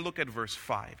 And then look at verse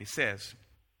 5. It says,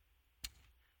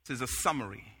 this is a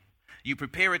summary. You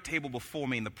prepare a table before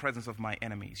me in the presence of my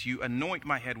enemies. You anoint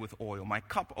my head with oil. My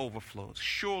cup overflows.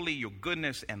 Surely your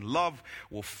goodness and love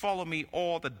will follow me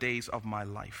all the days of my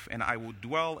life, and I will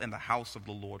dwell in the house of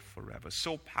the Lord forever.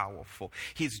 So powerful.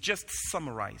 He's just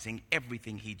summarizing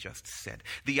everything he just said.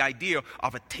 The idea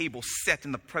of a table set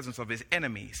in the presence of his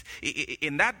enemies.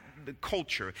 In that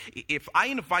culture, if I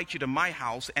invite you to my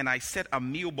house and I set a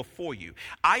meal before you,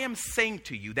 I am saying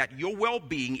to you that your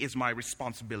well-being is my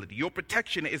responsibility. Your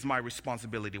protection is my responsibility.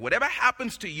 Whatever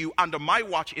happens to you under my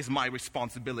watch is my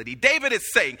responsibility. David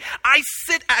is saying, I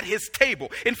sit at his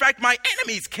table. In fact, my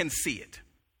enemies can see it.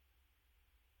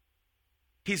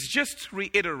 He's just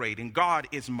reiterating, God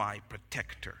is my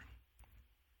protector.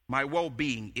 My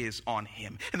well-being is on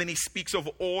him. And then he speaks of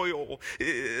oil,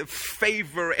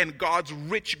 favor, and God's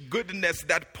rich goodness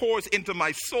that pours into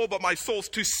my soul, but my soul's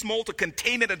too small to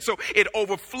contain it, and so it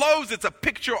overflows. It's a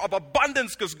picture of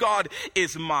abundance because God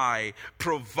is my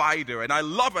provider. And I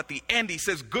love at the end, he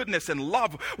says, goodness and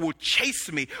love will chase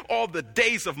me all the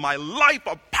days of my life.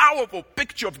 A powerful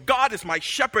picture of God as my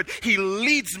shepherd. He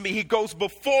leads me. He goes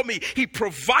before me. He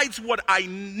provides what I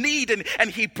need,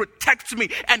 and he protects me,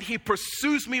 and he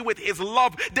pursues me with his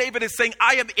love. David is saying,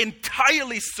 I am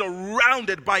entirely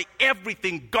surrounded by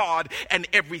everything God and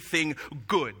everything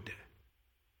good.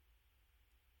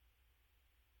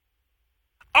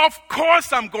 Of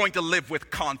course I'm going to live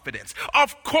with confidence.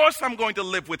 Of course I'm going to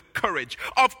live with courage.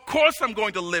 Of course I'm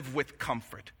going to live with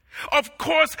comfort. Of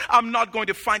course I'm not going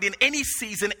to find in any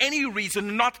season any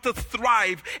reason not to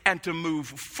thrive and to move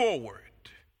forward.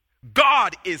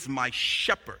 God is my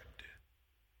shepherd,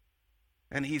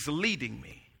 and he's leading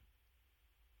me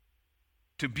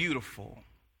to beautiful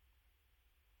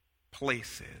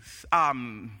places.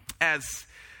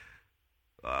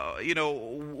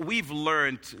 We've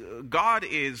learned God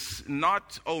is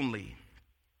not only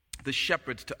the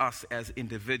shepherd to us as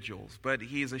individuals, but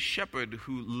he is a shepherd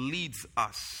who leads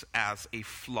us as a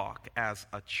flock, as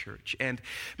a church. And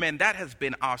man, that has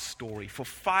been our story for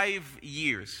 5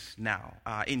 years now.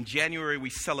 In January, we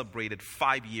celebrated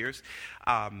 5 years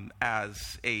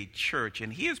as a church,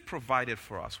 and he has provided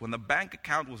for us. When the bank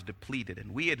account was depleted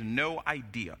and we had no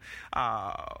idea,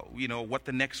 what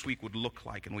the next week would look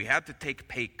like, and we had to take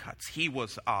pay cuts, he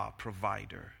was our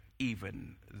provider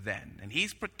even then. And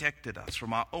he's protected us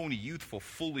from our own youthful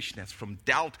foolishness, from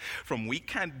doubt, from we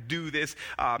can't do this.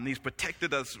 He's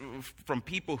protected us from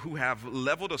people who have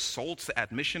leveled assaults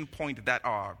at Mission Point that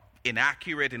are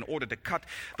inaccurate in order to cut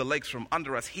the legs from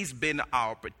under us. He's been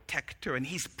our protector, and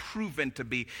he's proven to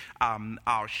be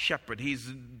our shepherd.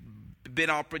 He's been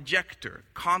our projector,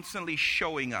 constantly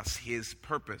showing us his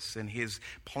purpose and his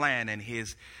plan and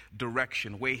his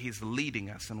direction, where he's leading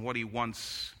us and what he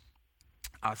wants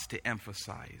us to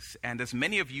emphasize. And as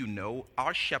many of you know,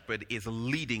 our shepherd is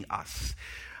leading us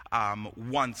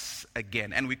once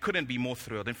again, and we couldn't be more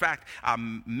thrilled. In fact,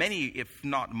 many, if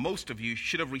not most of you,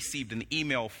 should have received an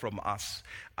email from us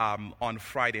on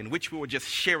Friday, in which we were just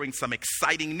sharing some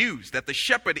exciting news that the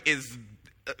shepherd is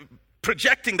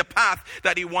projecting the path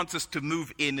that he wants us to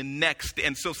move in next.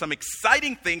 And so some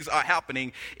exciting things are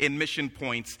happening in Mission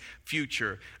Point's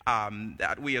future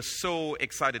that we are so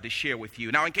excited to share with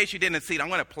you. Now, in case you didn't see it, I'm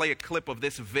going to play a clip of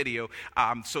this video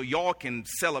so y'all can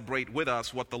celebrate with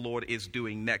us what the Lord is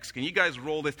doing next. Can you guys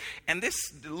roll this? And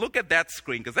look at that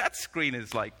screen, because that screen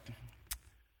is like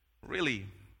really,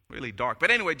 really dark. But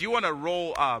anyway, do you want to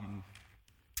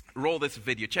roll this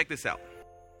video? Check this out.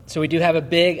 So we do have a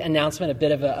big announcement, a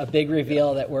bit of a big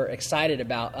reveal that we're excited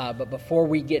about. But before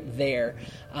we get there,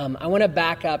 I want to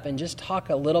back up and just talk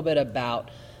a little bit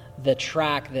about the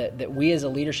track that we as a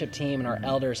leadership team and our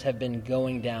elders have been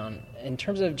going down in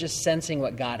terms of just sensing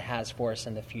what God has for us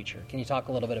in the future. Can you talk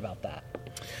a little bit about that?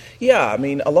 Yeah, I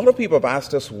mean, a lot of people have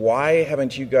asked us, why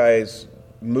haven't you guys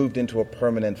moved into a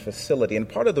permanent facility? And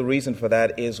part of the reason for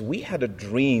that is we had a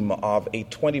dream of a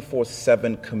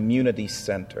 24/7 community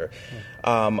center,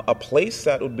 a place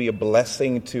that would be a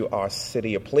blessing to our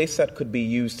city, a place that could be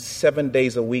used 7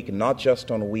 days a week, not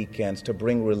just on weekends, to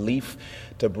bring relief,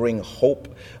 to bring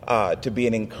hope, to be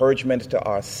an encouragement to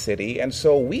our city. And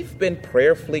so we've been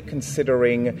prayerfully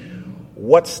considering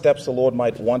what steps the Lord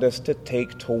might want us to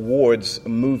take towards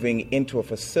moving into a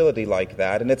facility like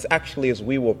that. And it's actually as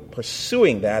we were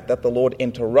pursuing that the Lord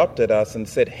interrupted us and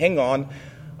said, hang on,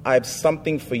 I have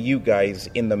something for you guys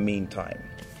in the meantime.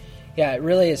 Yeah, it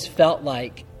really has felt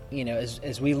like,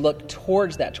 as we look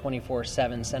towards that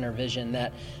 24/7 center vision,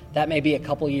 that may be a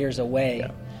couple years away.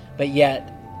 Yeah. But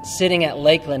yet, sitting at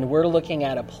Lakeland, we're looking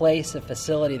at a place, a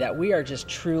facility that we are just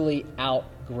truly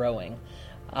outgrowing.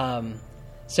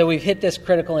 So we've hit this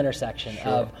critical intersection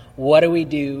of what do we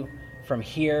do from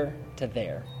here to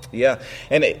there? Yeah.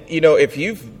 And, if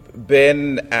you've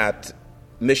been at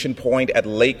Mission Point at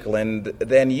Lakeland,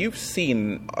 then you've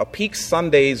seen peak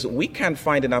Sundays, we can't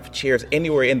find enough chairs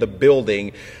anywhere in the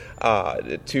building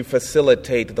to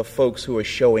facilitate the folks who are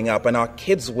showing up. And our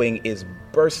kids wing is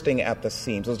bursting at the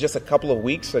seams. It was just a couple of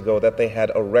weeks ago that they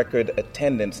had a record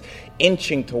attendance,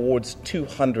 inching towards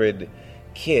 200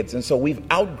 kids. And so we've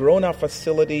outgrown our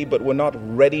facility, but we're not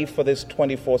ready for this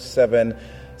 24/7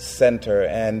 center.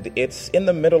 And it's in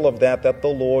the middle of that the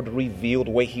Lord revealed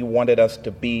where he wanted us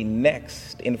to be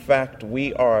next. In fact,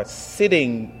 we are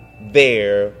sitting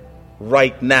there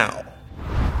right now.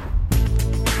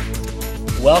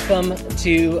 Welcome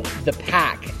to the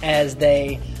PAC, as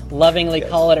they lovingly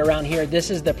call it around here. This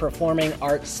is the Performing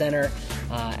Arts Center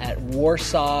at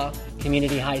Warsaw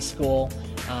Community High School.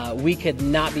 We could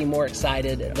not be more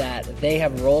excited that they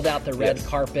have rolled out the red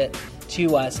carpet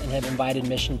to us and have invited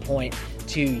Mission Point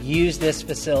to use this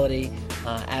facility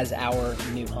as our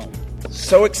new home.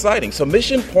 So exciting. So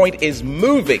Mission Point is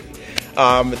moving.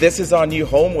 This is our new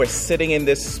home. We're sitting in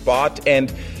this spot,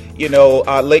 and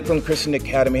Lakeland Christian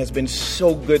Academy has been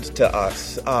so good to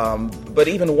us. But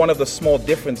even one of the small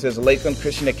differences, Lakeland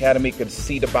Christian Academy could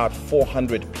seat about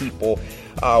 400 people.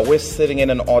 We're sitting in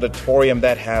an auditorium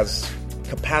that has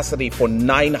capacity for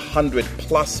 900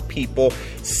 plus people,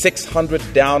 600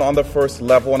 down on the first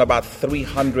level and about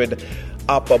 300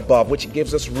 up above, which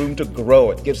gives us room to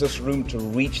grow. It gives us room to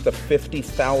reach the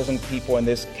 50,000 people in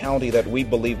this county that we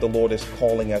believe the Lord is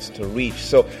calling us to reach.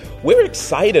 So we're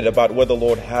excited about where the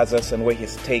Lord has us and where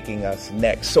he's taking us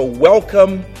next. So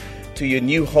welcome to your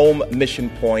new home, Mission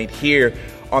Point, here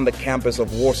on the campus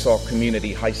of Warsaw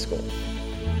Community High School.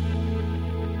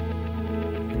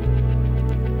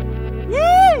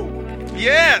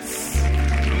 Yes,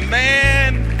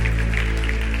 man.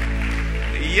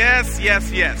 Yes.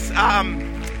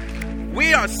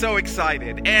 We are so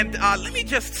excited. And let me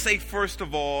just say, first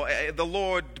of all, the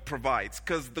Lord provides,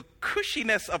 because the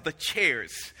cushiness of the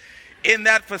chairs in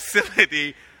that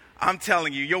facility, I'm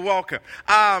telling you, you're welcome.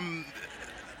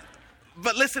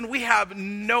 But listen, we have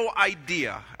no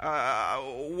idea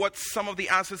what some of the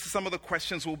answers to some of the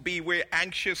questions will be. We're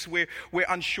anxious. We're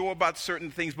unsure about certain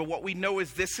things. But what we know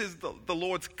is this is the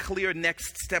Lord's clear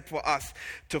next step for us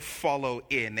to follow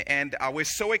in. And we're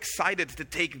so excited to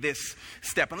take this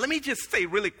step. And let me just say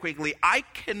really quickly, I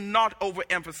cannot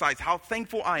overemphasize how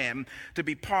thankful I am to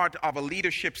be part of a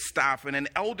leadership staff and an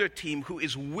elder team who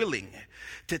is willing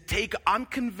to take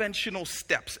unconventional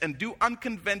steps and do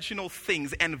unconventional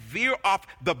things and veer off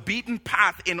the beaten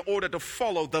path in order to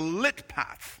follow the lit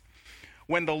path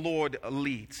when the Lord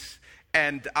leads.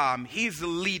 And he's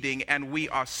leading, and we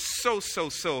are so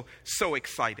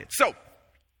excited. So,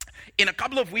 in a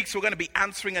couple of weeks, we're going to be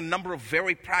answering a number of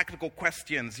very practical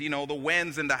questions, the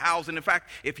whens and the hows. And in fact,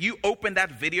 if you open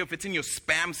that video, if it's in your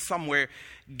spam somewhere,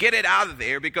 get it out of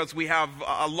there, because we have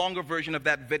a longer version of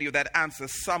that video that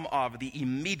answers some of the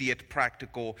immediate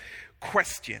practical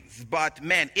questions. But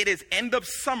man, it is end of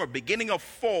summer, beginning of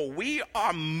fall. We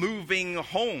are moving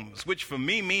homes, which for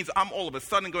me means I'm all of a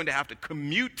sudden going to have to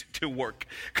commute to work,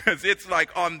 because it's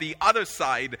like on the other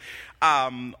side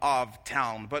of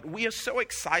town. But we are so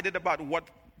excited about what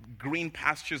green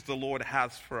pastures the Lord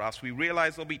has for us. We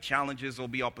realize there'll be challenges, there'll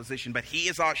be opposition, but he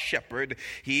is our shepherd.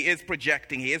 He is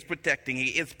projecting, he is protecting, he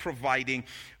is providing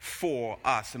for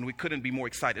us, and we couldn't be more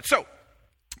excited. So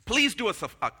please do us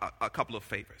a couple of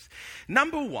favors.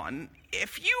 Number one,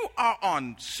 if you are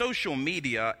on social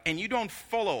media and you don't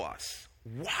follow us,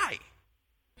 why?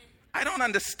 I don't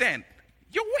understand.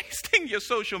 You're wasting your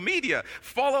social media.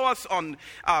 Follow us on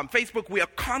Facebook. We are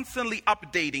constantly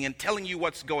updating and telling you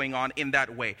what's going on in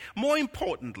that way. More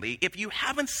importantly, if you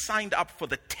haven't signed up for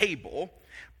the table,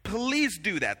 please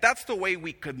do that. That's the way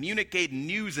we communicate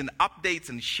news and updates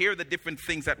and share the different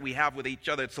things that we have with each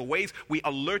other. It's the ways we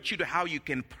alert you to how you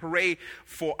can pray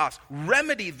for us.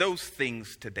 Remedy those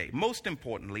things today. Most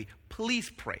importantly,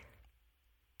 please pray.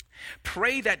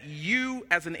 Pray that you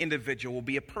as an individual will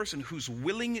be a person who's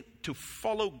willing to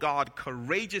follow God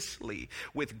courageously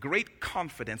with great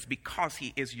confidence, because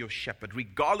he is your shepherd,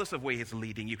 regardless of where he's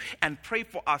leading you. And pray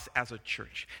for us as a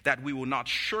church that we will not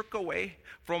shirk away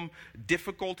from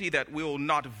difficulty, that we will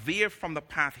not veer from the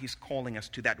path he's calling us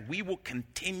to, that we will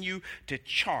continue to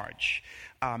charge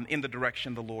in the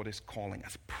direction the Lord is calling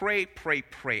us. Pray, pray,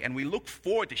 pray. And we look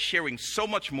forward to sharing so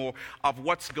much more of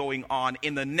what's going on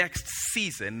in the next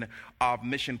season of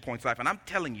Mission Point's life. And I'm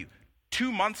telling you,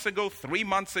 2 months ago, 3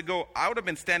 months ago, I would have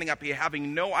been standing up here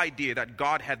having no idea that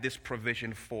God had this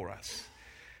provision for us.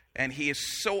 And he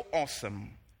is so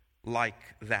awesome like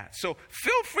that. So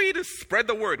feel free to spread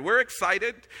the word. We're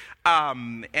excited,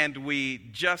 and we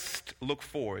just look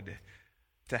forward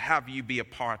to have you be a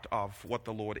part of what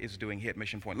the Lord is doing here at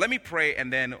Mission Point. Let me pray,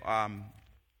 and then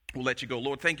we'll let you go.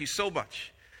 Lord, thank you so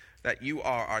much that you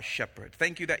are our shepherd.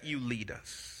 Thank you that you lead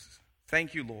us.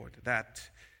 Thank you, Lord, that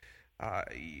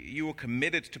you are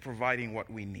committed to providing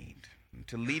what we need,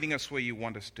 to leading us where you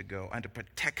want us to go, and to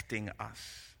protecting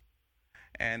us.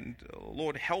 And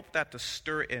Lord, help that to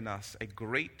stir in us a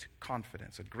great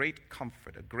confidence, a great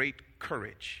comfort, a great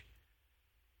courage.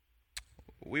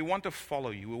 We want to follow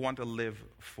you. We want to live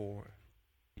for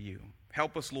you.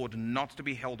 Help us, Lord, not to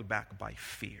be held back by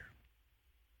fear,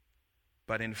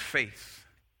 but in faith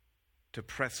to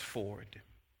press forward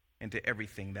into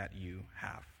everything that you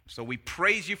have. So we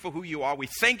praise you for who you are. We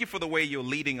thank you for the way you're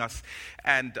leading us,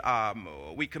 and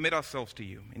we commit ourselves to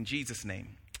you. In Jesus'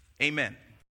 name, amen.